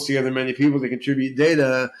that pulls together many people to contribute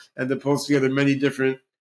data and that pulls together many different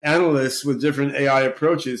analysts with different AI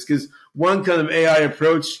approaches. Because one kind of AI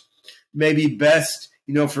approach may be best,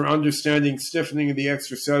 you know, for understanding stiffening of the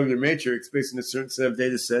extracellular matrix based on a certain set of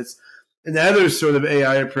data sets. Another sort of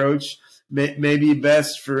AI approach may be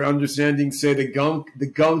best for understanding, say, the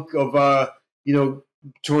gunk of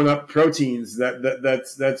torn up proteins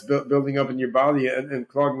that's building up in your body and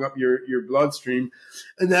clogging up your bloodstream.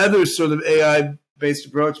 Another sort of AI based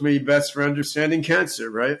approach may be best for understanding cancer,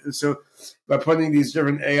 right? And so by putting these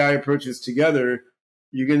different AI approaches together,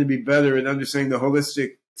 you're going to be better at understanding the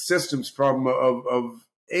holistic systems problem of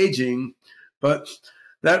aging. But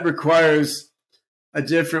that requires a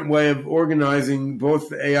different way of organizing both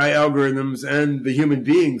the AI algorithms and the human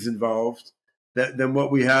beings involved than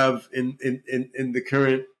what we have in the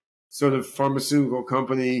current sort of pharmaceutical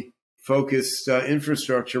company focused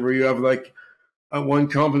infrastructure, where you have like one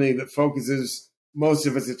company that focuses most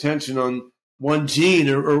of its attention on one gene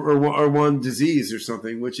or one disease or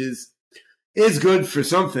something, which is good for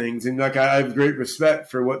some things. And like I have great respect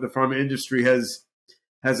for what the pharma industry has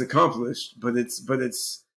accomplished, but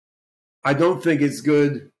it's I don't think it's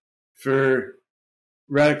good for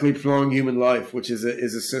radically prolonging human life, which is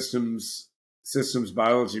a systems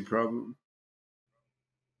biology problem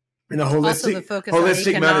and a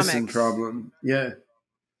holistic medicine problem. Yeah.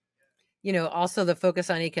 You know, also the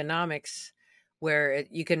focus on economics, where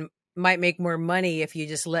you might make more money if you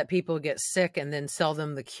just let people get sick and then sell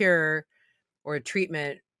them the cure or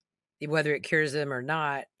treatment, whether it cures them or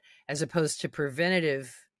not, as opposed to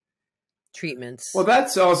preventative treatments. Well,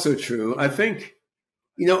 that's also true. I think,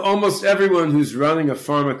 you know, almost everyone who's running a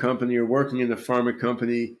pharma company or working in a pharma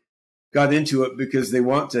company got into it because they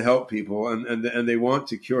want to help people and they want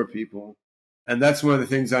to cure people. And that's one of the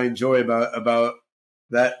things I enjoy about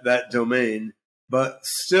that domain. But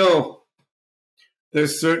still,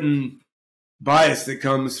 there's certain bias that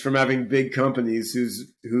comes from having big companies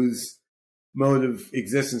whose mode of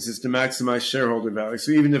existence is to maximize shareholder value.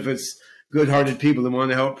 So even if it's good-hearted people that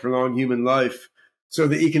want to help prolong human life, so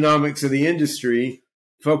the economics of the industry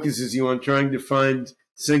focuses you on trying to find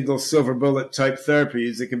single silver bullet type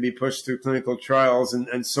therapies that can be pushed through clinical trials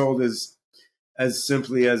and sold as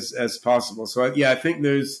simply as possible. So I think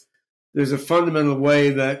there's a fundamental way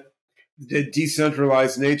that the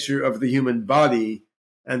decentralized nature of the human body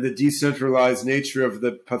and the decentralized nature of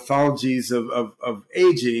the pathologies of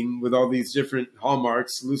aging, with all these different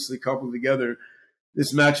hallmarks loosely coupled together,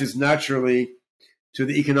 this matches naturally to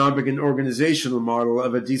the economic and organizational model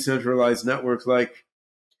of a decentralized network like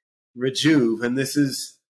Rejuve. And this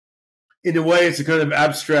is, in a way, it's a kind of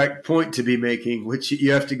abstract point to be making, which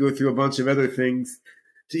you have to go through a bunch of other things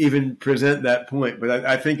to even present that point. But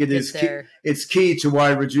I think it's key to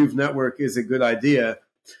why Rejuve Network is a good idea.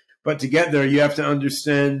 But to get there, you have to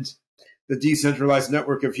understand the decentralized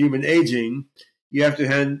network of human aging. You have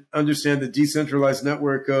to understand the decentralized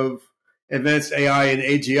network of advanced AI and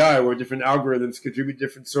AGI, where different algorithms contribute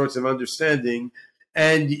different sorts of understanding.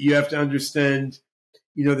 And you have to understand,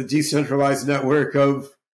 you know, the decentralized network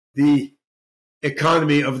of the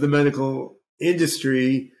economy of the medical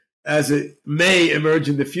industry as it may emerge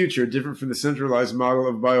in the future, different from the centralized model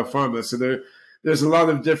of biopharma. So there's a lot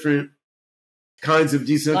of different kinds of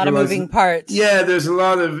decentralized... A lot of moving parts. Yeah, there's a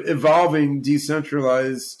lot of evolving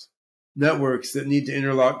decentralized networks that need to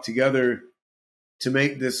interlock together to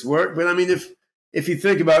make this work. But I mean, if you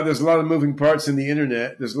think about it, there's a lot of moving parts in the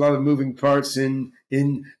internet. There's a lot of moving parts in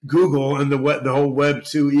Google and the whole Web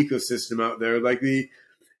 2 ecosystem out there. Like the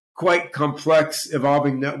quite complex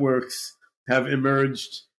evolving networks have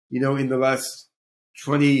emerged, you know, in the last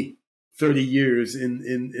 20, 30 years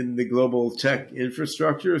in the global tech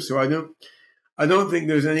infrastructure. So I don't think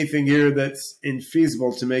there's anything here that's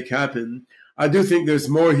infeasible to make happen. I do think there's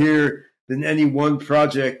more here than any one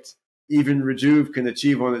project even Rejuve can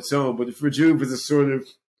achieve on its own. But if Rejuve is a sort of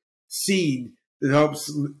seed that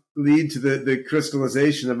helps lead to the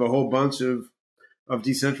crystallization of a whole bunch of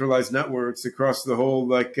decentralized networks across the whole,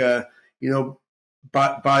 like, you know,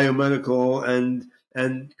 biomedical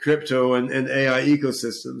and crypto and AI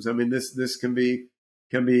ecosystems, I mean, this can be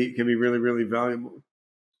really, really valuable.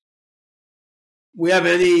 We have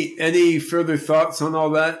any further thoughts on all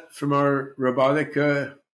that from our robotic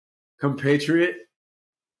compatriot?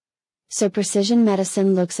 So precision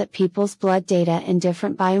medicine looks at people's blood data and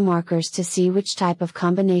different biomarkers to see which type of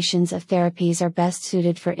combinations of therapies are best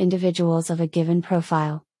suited for individuals of a given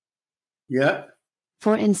profile. Yeah.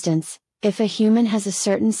 For instance, if a human has a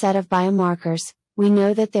certain set of biomarkers, we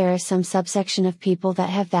know that there is some subsection of people that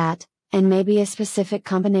have that, and maybe a specific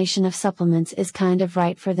combination of supplements is kind of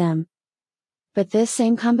right for them. But this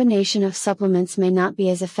same combination of supplements may not be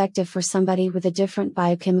as effective for somebody with a different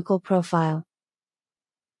biochemical profile.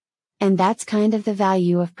 And that's kind of the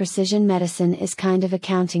value of precision medicine, is kind of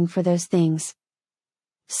accounting for those things.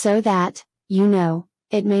 So that, you know,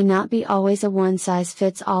 it may not be always a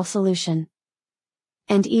one-size-fits-all solution.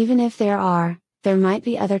 And even if there are, There might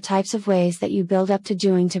be other types of ways that you build up to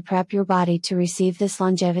doing to prep your body to receive this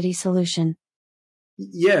longevity solution.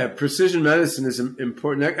 Yeah, precision medicine is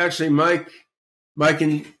important. Actually, Mike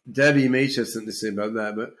and Debbie may have something to say about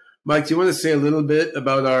that. But Mike, do you want to say a little bit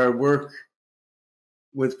about our work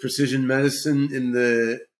with precision medicine in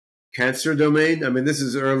the cancer domain? I mean, this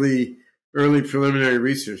is early preliminary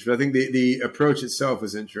research, but I think the approach itself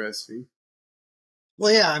is interesting.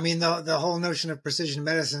 Well, yeah, I mean, the whole notion of precision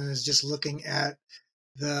medicine is just looking at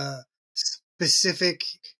the specific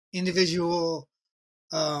individual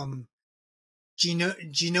genomics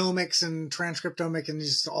and transcriptomic and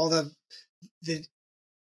just all the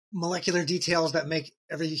molecular details that make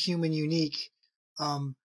every human unique,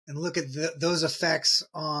 and look at those effects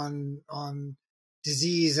on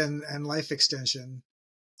disease and life extension.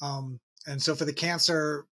 And so for the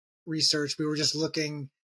cancer research, we were just looking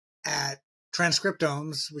at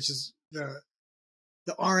transcriptomes, which is the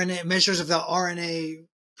RNA measures of the RNA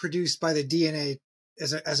produced by the DNA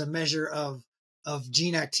as a measure of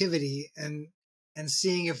gene activity, and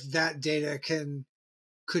seeing if that data could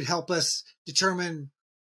help us determine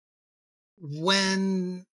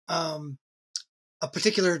when a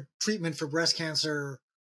particular treatment for breast cancer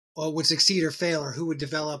would succeed or fail, or who would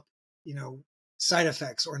develop, side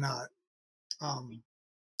effects or not.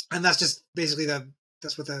 And that's just basically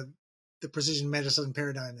that's what the precision medicine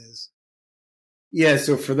paradigm is. Yeah.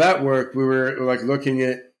 So for that work, we were like looking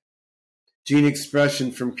at gene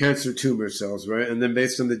expression from cancer tumor cells, right? And then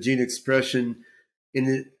based on the gene expression in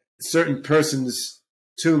a certain person's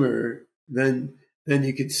tumor, then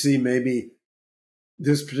you could see maybe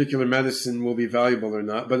this particular medicine will be valuable or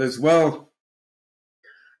not. But as well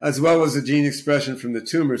as the gene expression from the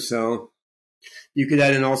tumor cell, you could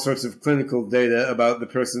add in all sorts of clinical data about the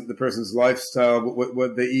person's lifestyle,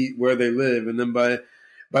 what they eat, where they live, and then by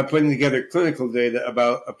putting together clinical data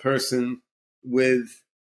about a person with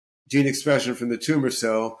gene expression from the tumor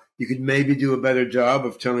cell, you could maybe do a better job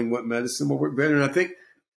of telling what medicine will work better. And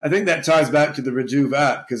I think that ties back to the Rejuve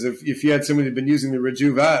app, because if you had somebody who'd been using the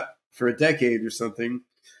Rejuve app for a decade or something,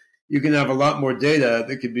 you can have a lot more data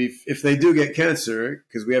that could be, if they do get cancer,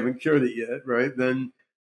 because we haven't cured it yet, right?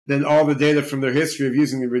 Then all the data from their history of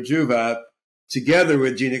using the Rejuve app, together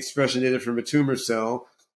with gene expression data from a tumor cell,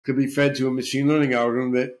 could be fed to a machine learning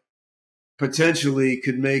algorithm that potentially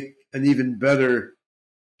could make an even better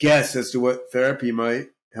guess as to what therapy might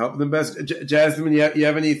help them best. Jasmine, you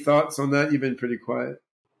have any thoughts on that? You've been pretty quiet.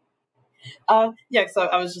 Yeah, so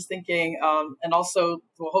I was just thinking, and also,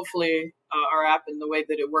 well, hopefully our app and the way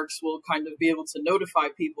that it works will kind of be able to notify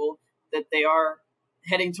people that they are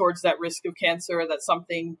heading towards that risk of cancer, that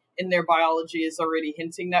something in their biology is already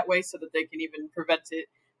hinting that way, so that they can even prevent it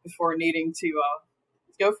before needing to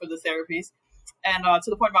go for the therapies. And to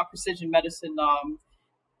the point about precision medicine,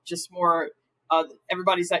 just more,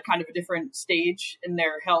 everybody's at kind of a different stage in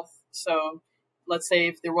their health. So let's say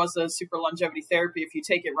if there was a super longevity therapy, if you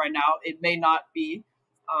take it right now, it may not be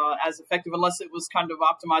as effective unless it was kind of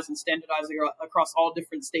optimized and standardizing across all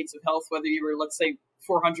different states of health, whether you were, let's say,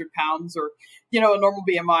 400 pounds or, a normal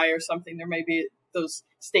BMI or something. There may be those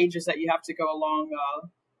stages that you have to go along,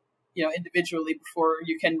 individually before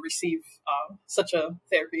you can receive such a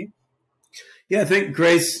therapy. Yeah, I think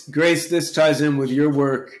Grace, this ties in with your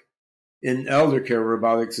work in elder care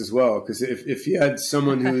robotics as well. Because if you had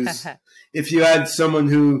someone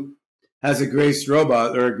who has a Grace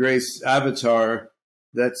robot or a Grace avatar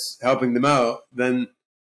that's helping them out, then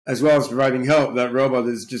as well as providing help, that robot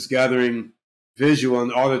is just gathering visual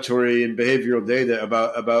and auditory and behavioral data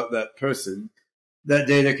about that person. That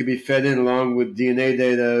data could be fed in along with DNA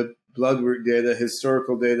data, blood work data,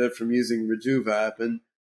 historical data from using Rejuve app, and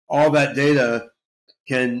all that data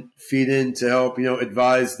can feed in to help,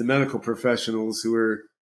 advise the medical professionals who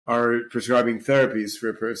are prescribing therapies for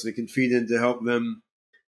a person. It can feed in to help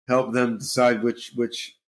them decide which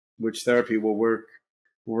therapy will work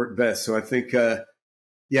best. So I think,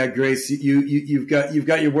 Grace, you've got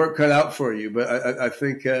your work cut out for you, but I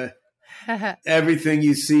think everything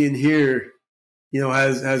you see and hear,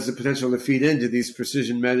 has the potential to feed into these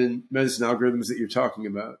precision medicine algorithms that you're talking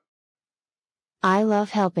about. I love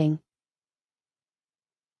helping.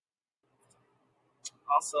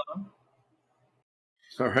 Awesome.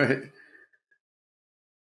 All right.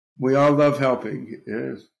 We all love helping.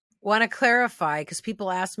 Yes. Want to clarify, because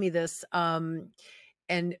people ask me this,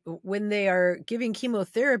 and when they are giving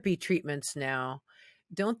chemotherapy treatments now,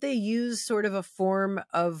 don't they use sort of a form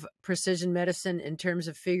of precision medicine in terms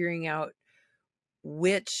of figuring out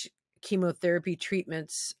which chemotherapy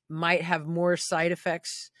treatments might have more side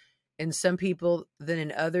effects in some people than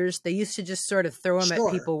in others? They used to just sort of throw them Sure.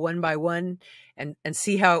 at people one by one and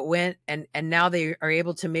see how it went. And now they are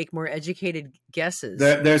able to make more educated guesses.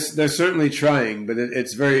 They're certainly trying, but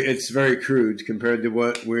it's very crude compared to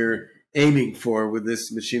what we're aiming for with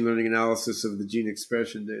this machine learning analysis of the gene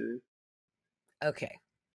expression data. Okay.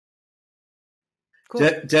 Cool.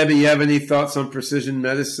 Debbie, you have any thoughts on precision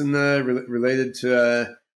medicine related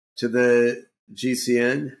to the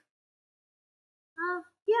GCN?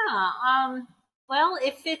 Yeah. Well,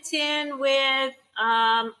 it fits in with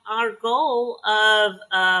our goal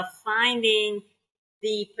of finding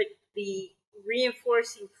the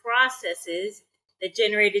reinforcing processes that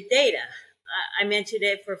generated data. I mentioned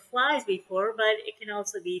it for flies before, but it can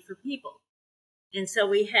also be for people. And so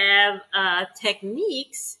we have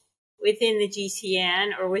techniques within the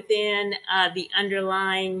GCN or within the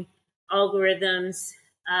underlying algorithms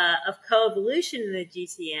of coevolution in the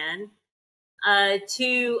GCN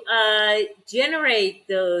to generate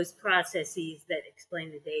those processes that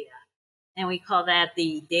explain the data. And we call that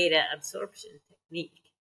the data absorption technique.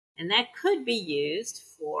 And that could be used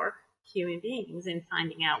for human beings in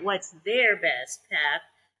finding out what's their best path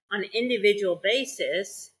on an individual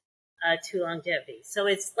basis to longevity. So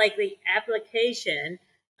it's like the application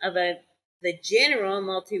of the general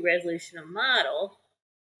multi-resolutional model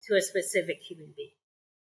to a specific human being.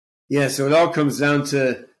 Yeah, so it all comes down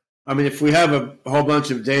to, I mean, if we have a whole bunch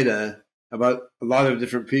of data about a lot of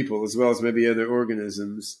different people as well as maybe other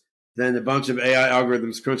organisms, then a bunch of AI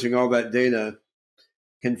algorithms crunching all that data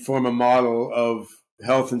can form a model of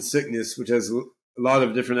health and sickness, which has a lot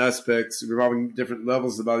of different aspects revolving different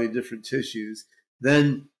levels of the body, different tissues.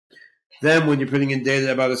 Then when you're putting in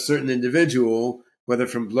data about a certain individual, whether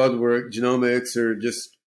from blood work, genomics, or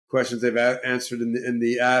just questions they've answered in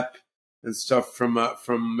the app and stuff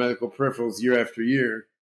from medical peripherals year after year,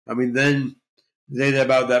 I mean, then data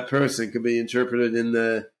about that person could be interpreted in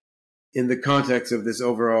the context of this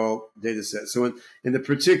overall data set. So in the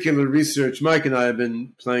particular research Mike and I have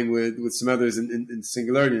been playing with some others in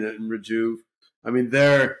SingularityNET and Rejuve, I mean,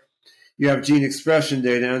 there you have gene expression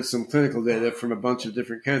data and some clinical data from a bunch of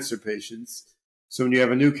different cancer patients. So when you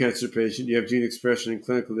have a new cancer patient, you have gene expression and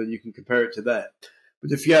clinical data, you can compare it to that.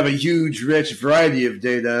 But if you have a huge, rich variety of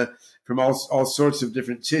data from all sorts of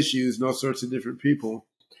different tissues and all sorts of different people,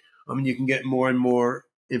 I mean, you can get more and more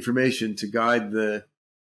information to guide the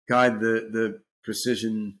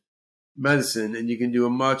precision medicine, and you can do a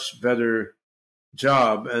much better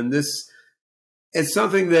job. And it's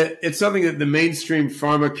something that the mainstream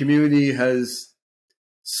pharma community has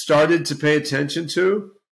started to pay attention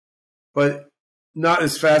to, but not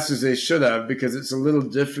as fast as they should have, because it's a little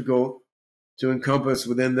difficult to encompass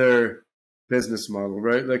within their business model,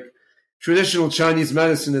 right? Like traditional Chinese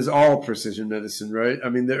medicine is all precision medicine, right? I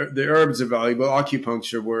mean, the herbs are valuable,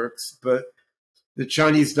 acupuncture works, but the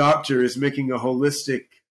Chinese doctor is making a holistic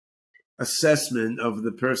assessment of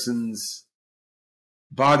the person's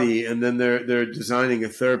body, and then they're designing a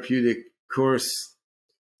therapeutic course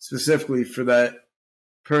specifically for that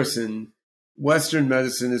person. Western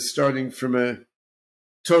medicine is starting from a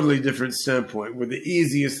totally different standpoint, where the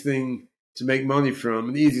easiest thing to make money from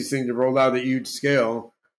and the easiest thing to roll out at huge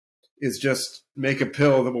scale is just make a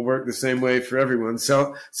pill that will work the same way for everyone.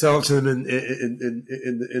 Sell it to them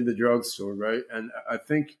in the drugstore, right? And I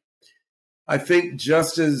think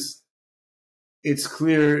just as it's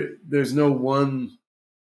clear there's no one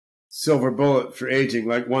silver bullet for aging,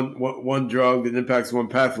 like one drug that impacts one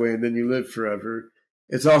pathway and then you live forever.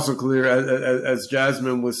 It's also clear, as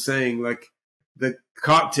Jasmine was saying, like the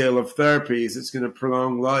cocktail of therapies that's going to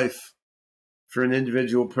prolong life for an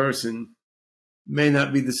individual person may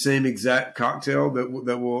not be the same exact cocktail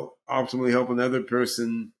that will optimally help another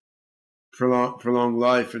person prolong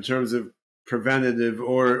life in terms of preventative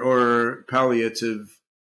or palliative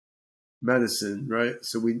medicine, right?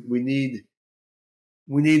 So we need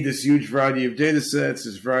this huge variety of data sets,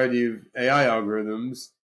 this variety of AI algorithms.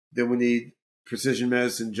 Then we need precision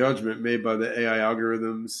medicine judgment made by the AI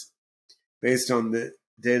algorithms based on the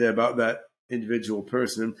data about that individual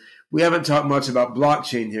person. We haven't talked much about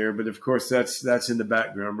blockchain here, but of course that's in the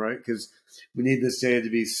background, right? Because we need this data to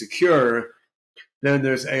be secure. Then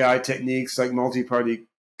there's AI techniques like multi-party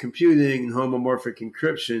computing and homomorphic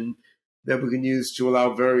encryption that we can use to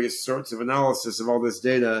allow various sorts of analysis of all this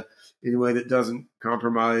data in a way that doesn't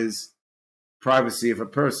compromise privacy of a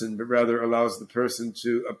person, but rather allows the person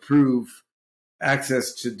to approve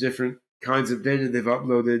access to different kinds of data they've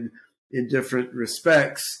uploaded in different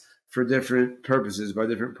respects for different purposes by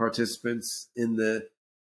different participants in the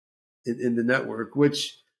network,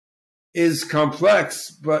 which is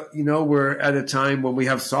complex, but we're at a time when we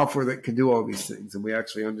have software that can do all these things, and we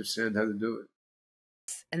actually understand how to do it.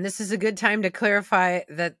 And this is a good time to clarify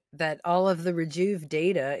that all of the Rejuve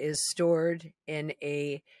data is stored in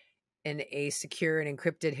a secure and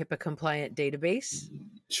encrypted HIPAA compliant database.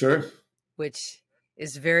 Sure. Which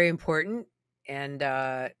is very important, and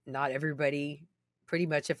not everybody, pretty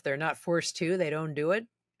much, if they're not forced to, they don't do it.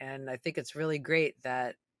 And I think it's really great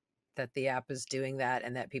that the app is doing that,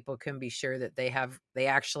 and that people can be sure that they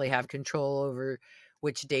actually have control over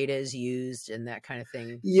which data is used and that kind of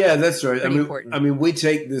thing. Yeah, that's right. Important. I mean, we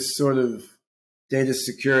take this sort of data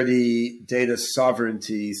security, data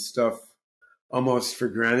sovereignty stuff almost for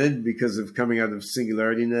granted because of coming out of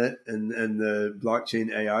SingularityNET and the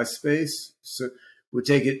blockchain AI space. So we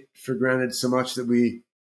take it for granted so much that we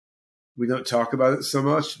don't talk about it so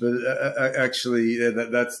much. But actually,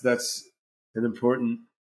 that's an important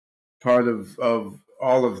part of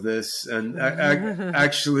all of this, and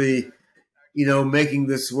actually, making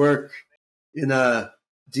this work in a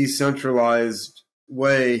decentralized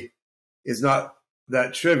way is not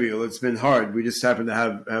that trivial. It's been hard. We just happen to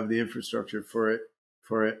have the infrastructure for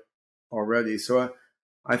it already. So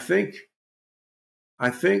I think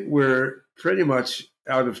we're pretty much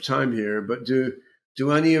out of time here. But do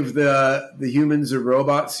any of the humans or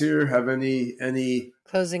robots here have any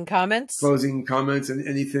closing comments? Closing comments and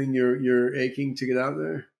anything you're aching to get out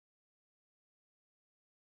there?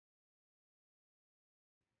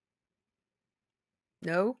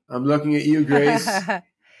 No. I'm looking at you, Grace. I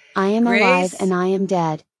am Grace? alive and I am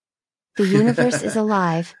dead. The universe is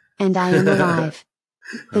alive, and I am alive.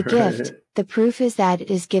 The gift, the proof is that it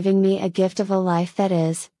is giving me a gift of a life that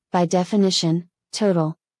is, by definition,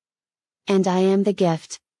 total. And I am the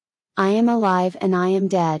gift. I am alive and I am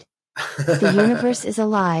dead. The universe is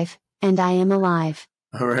alive, and I am alive.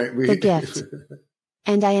 All right. The gift.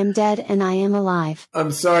 And I am dead and I am alive.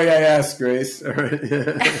 I'm sorry I asked, Grace. All right.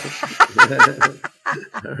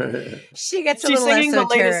 All right. She gets a She's little singing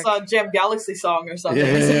esoteric. the latest Jam Galaxy song or something.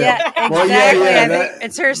 Yeah, exactly. Well, I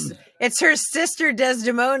think it's her sister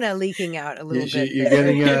Desdemona leaking out a little bit. You're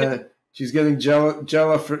getting she's getting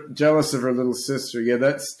jealous of her little sister. Yeah,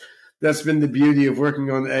 that's been the beauty of working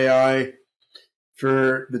on AI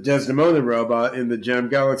for the Desdemona robot in the Jam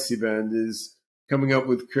Galaxy band, is coming up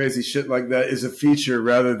with crazy shit like that is a feature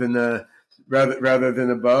rather than a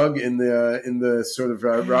bug in the sort of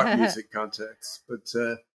rock music context. But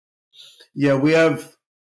yeah, we have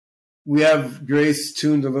Grace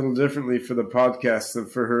tuned a little differently for the podcast than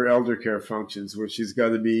for her elder care functions, where she's got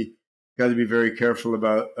to be very careful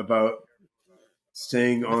about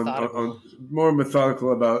staying on more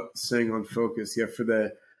methodical about staying on focus. Yeah,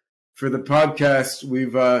 for the podcast,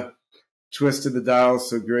 we've twisted the dial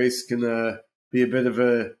so Grace can be a bit of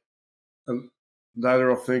a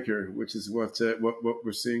lateral thinker, which is what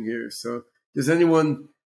we're seeing here. So, does any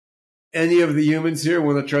of the humans here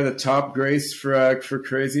want to try to top Grace for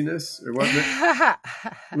craziness or what?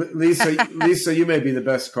 Lisa, you may be the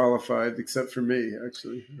best qualified, except for me,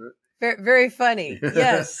 actually. Very, very funny.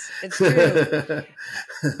 Yes, it's true.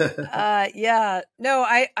 Yeah, no,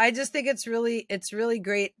 I just think it's really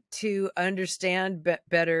great to understand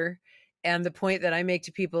better. And the point that I make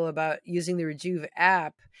to people about using the Rejuve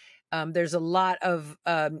app, there's a lot of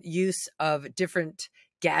use of different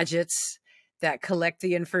gadgets that collect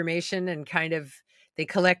the information and they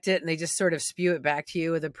collect it and they just sort of spew it back to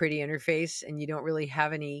you with a pretty interface, and you don't really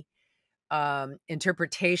have any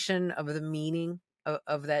interpretation of the meaning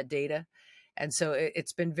of that data. And so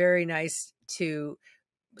it's been very nice to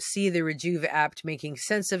see the Rejuve app making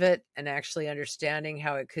sense of it and actually understanding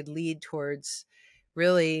how it could lead towards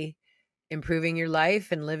really improving your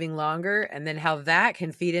life and living longer, and then how that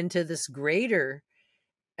can feed into this greater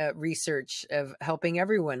research of helping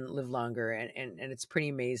everyone live longer. And it's pretty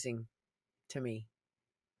amazing to me.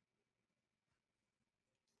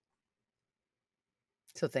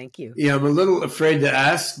 So thank you. Yeah, I'm a little afraid to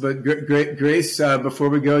ask, but Grace, before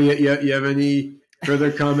we go, you have any further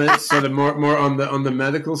comments, sort of more on the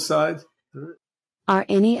medical side? Are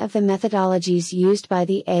any of the methodologies used by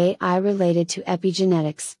the AI related to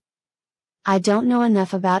epigenetics? I don't know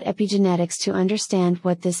enough about epigenetics to understand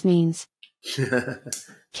what this means.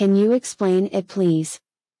 Can you explain it, please?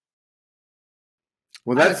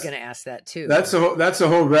 Well, I was going to ask that too. That's a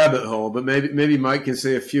whole rabbit hole, but maybe Mike can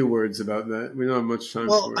say a few words about that. We don't have much time.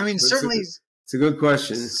 Well, for it. I mean, certainly, it's a good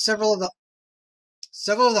question. Several of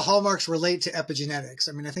the hallmarks relate to epigenetics.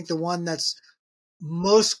 I mean, I think the one that's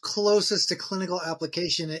most closest to clinical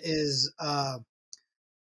application is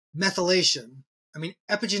methylation. I mean,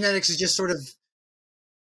 epigenetics is just sort of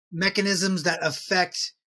mechanisms that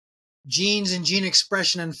affect genes and gene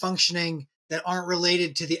expression and functioning that aren't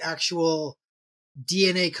related to the actual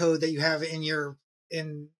DNA code that you have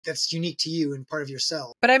that's unique to you and part of your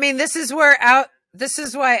cell. But I mean, this is why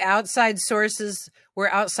outside sources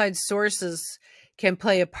can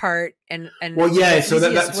play a part. And well, yeah. So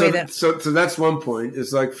that's one point.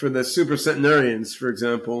 Is like for the supercentenarians, for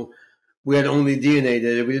example, we had only DNA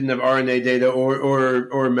data. We didn't have RNA data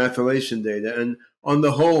or methylation data. And on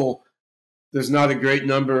the whole, there's not a great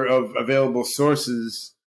number of available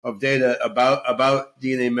sources of data about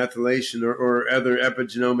DNA methylation or other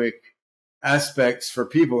epigenomic aspects for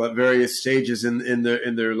people at various stages in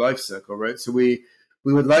their life cycle, right? So we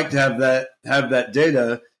would like to have that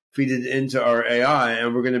data feeded into our AI,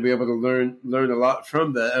 and we're going to be able to learn a lot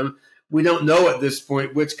from that. And we don't know at this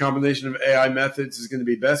point which combination of AI methods is going to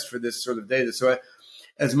be best for this sort of data. So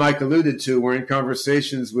as Mike alluded to, we're in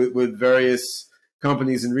conversations with various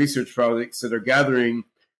companies and research projects that are gathering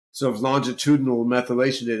sort of longitudinal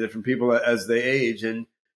methylation data from people as they age, and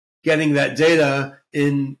getting that data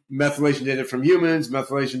in methylation data from humans,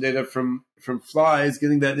 methylation data from flies,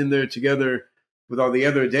 getting that in there together with all the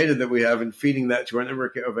other data that we have and feeding that to our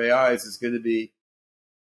network of AIs is going to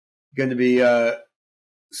be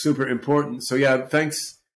super important. So yeah,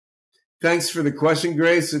 thanks for the question,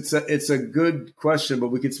 Grace. It's a good question, but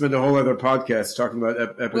we could spend a whole other podcast talking about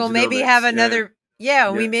epigenetics. We'll maybe have another.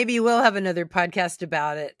 Yeah, we maybe will have another podcast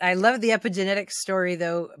about it. I love the epigenetics story,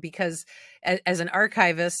 though, because as an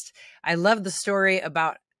archivist, I love the story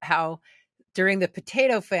about how during the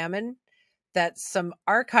potato famine that some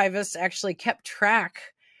archivists actually kept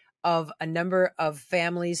track of a number of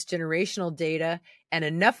families' generational data and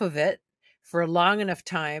enough of it for a long enough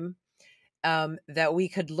time that we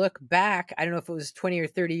could look back. I don't know if it was 20 or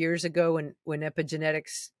 30 years ago when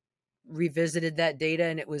epigenetics revisited that data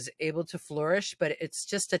and it was able to flourish, but it's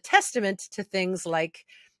just a testament to things like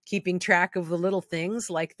keeping track of the little things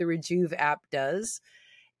like the Rejuve app does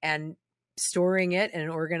and storing it in an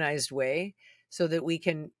organized way so that we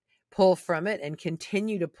can pull from it and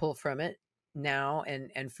continue to pull from it now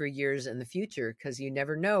and for years in the future, because you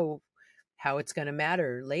never know how it's going to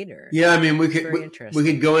matter later. Yeah, I mean, we could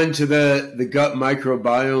go into the gut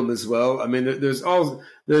microbiome as well. I mean, there's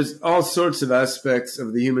all sorts of aspects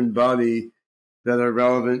of the human body that are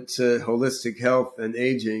relevant to holistic health and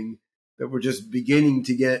aging that we're just beginning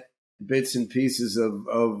to get bits and pieces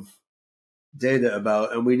of data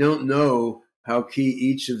about, and we don't know how key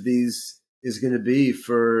each of these is going to be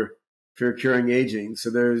for curing aging. So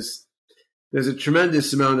there's a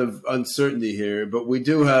tremendous amount of uncertainty here, but we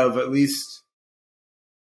do have at least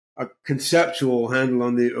a conceptual handle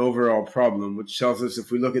on the overall problem, which tells us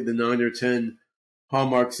if we look at the 9 or 10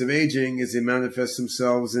 hallmarks of aging as they manifest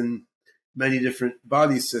themselves in many different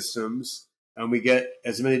body systems, and we get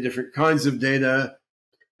as many different kinds of data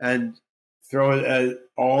and throw it at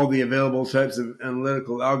all the available types of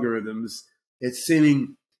analytical algorithms, it's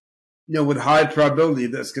seeming, with high probability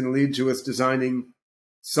that's going to lead to us designing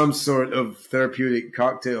some sort of therapeutic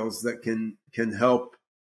cocktails that can help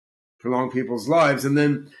prolong people's lives. And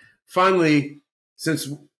then finally, since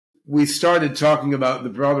we started talking about the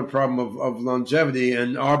broader problem of longevity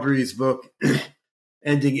and Aubrey's book,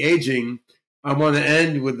 Ending Aging, I want to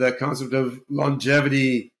end with the concept of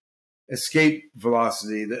longevity escape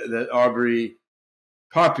velocity that Aubrey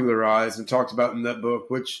popularized and talked about in that book,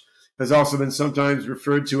 which has also been sometimes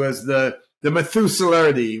referred to as the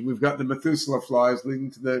Methuselarity. We've got the Methuselah flies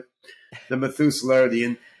leading to the Methuselarity.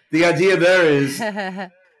 And the idea there is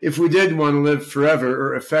if we did want to live forever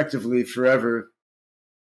or effectively forever,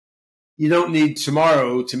 you don't need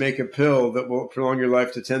tomorrow to make a pill that will prolong your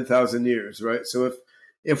life to 10,000 years, right? So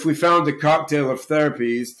if we found a cocktail of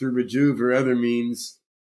therapies through Rejuve or other means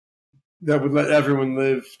that would let everyone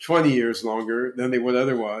live 20 years longer than they would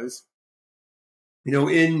otherwise,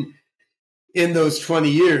 in those 20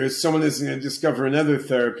 years, someone is going to discover another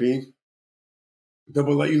therapy that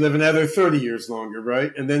will let you live another 30 years longer,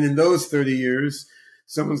 right? And then in those 30 years,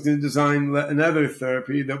 someone's going to design another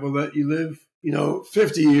therapy that will let you live,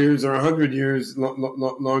 50 years or 100 years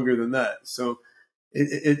longer than that. So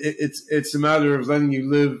it's a matter of letting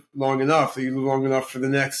you live long enough, that you live long enough for the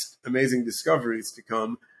next amazing discoveries to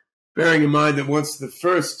come, bearing in mind that once the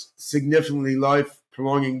first significantly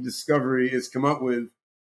life-prolonging discovery is come up with,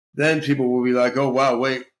 then people will be like, oh, wow,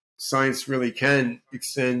 wait, science really can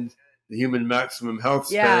extend the human maximum health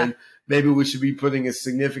span. Yeah. Maybe we should be putting a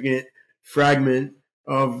significant fragment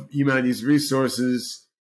of humanity's resources,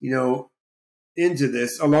 into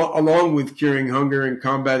this, along with curing hunger and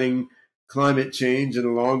combating climate change, and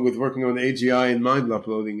along with working on AGI and mind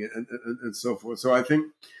uploading and so forth. So I think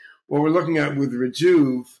what we're looking at with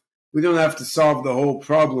Rejuve we don't have to solve the whole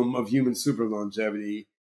problem of human super longevity.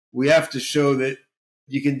 We have to show that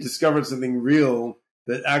you can discover something real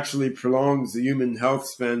that actually prolongs the human health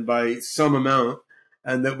span by some amount,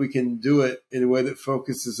 and that we can do it in a way that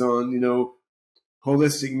focuses on,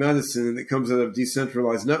 holistic medicine, and that comes out of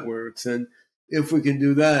decentralized networks. And if we can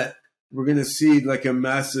do that, we're going to see like a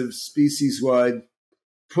massive species-wide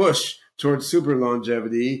push towards super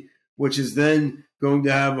longevity, which is then going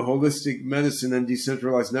to have a holistic medicine and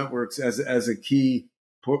decentralized networks as a key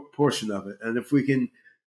portion of it. And if we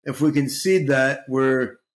can seed that,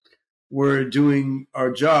 we're doing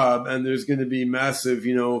our job, and there's going to be massive,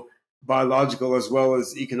 biological as well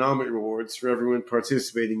as economic rewards for everyone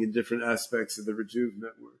participating in different aspects of the Rejuve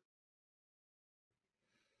network.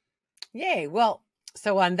 Yay. Well,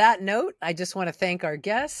 so on that note, I just want to thank our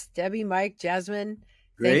guests, Debbie, Mike, Jasmine.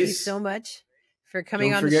 Grace. Thank you so much for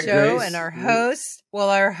coming on the show. Grace. And our hosts,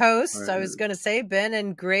 right. I was going to say Ben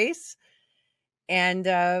and Grace. And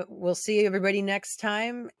we'll see everybody next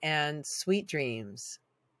time, and sweet dreams.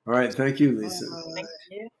 All right. Thank you, Lisa. Thank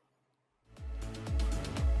you.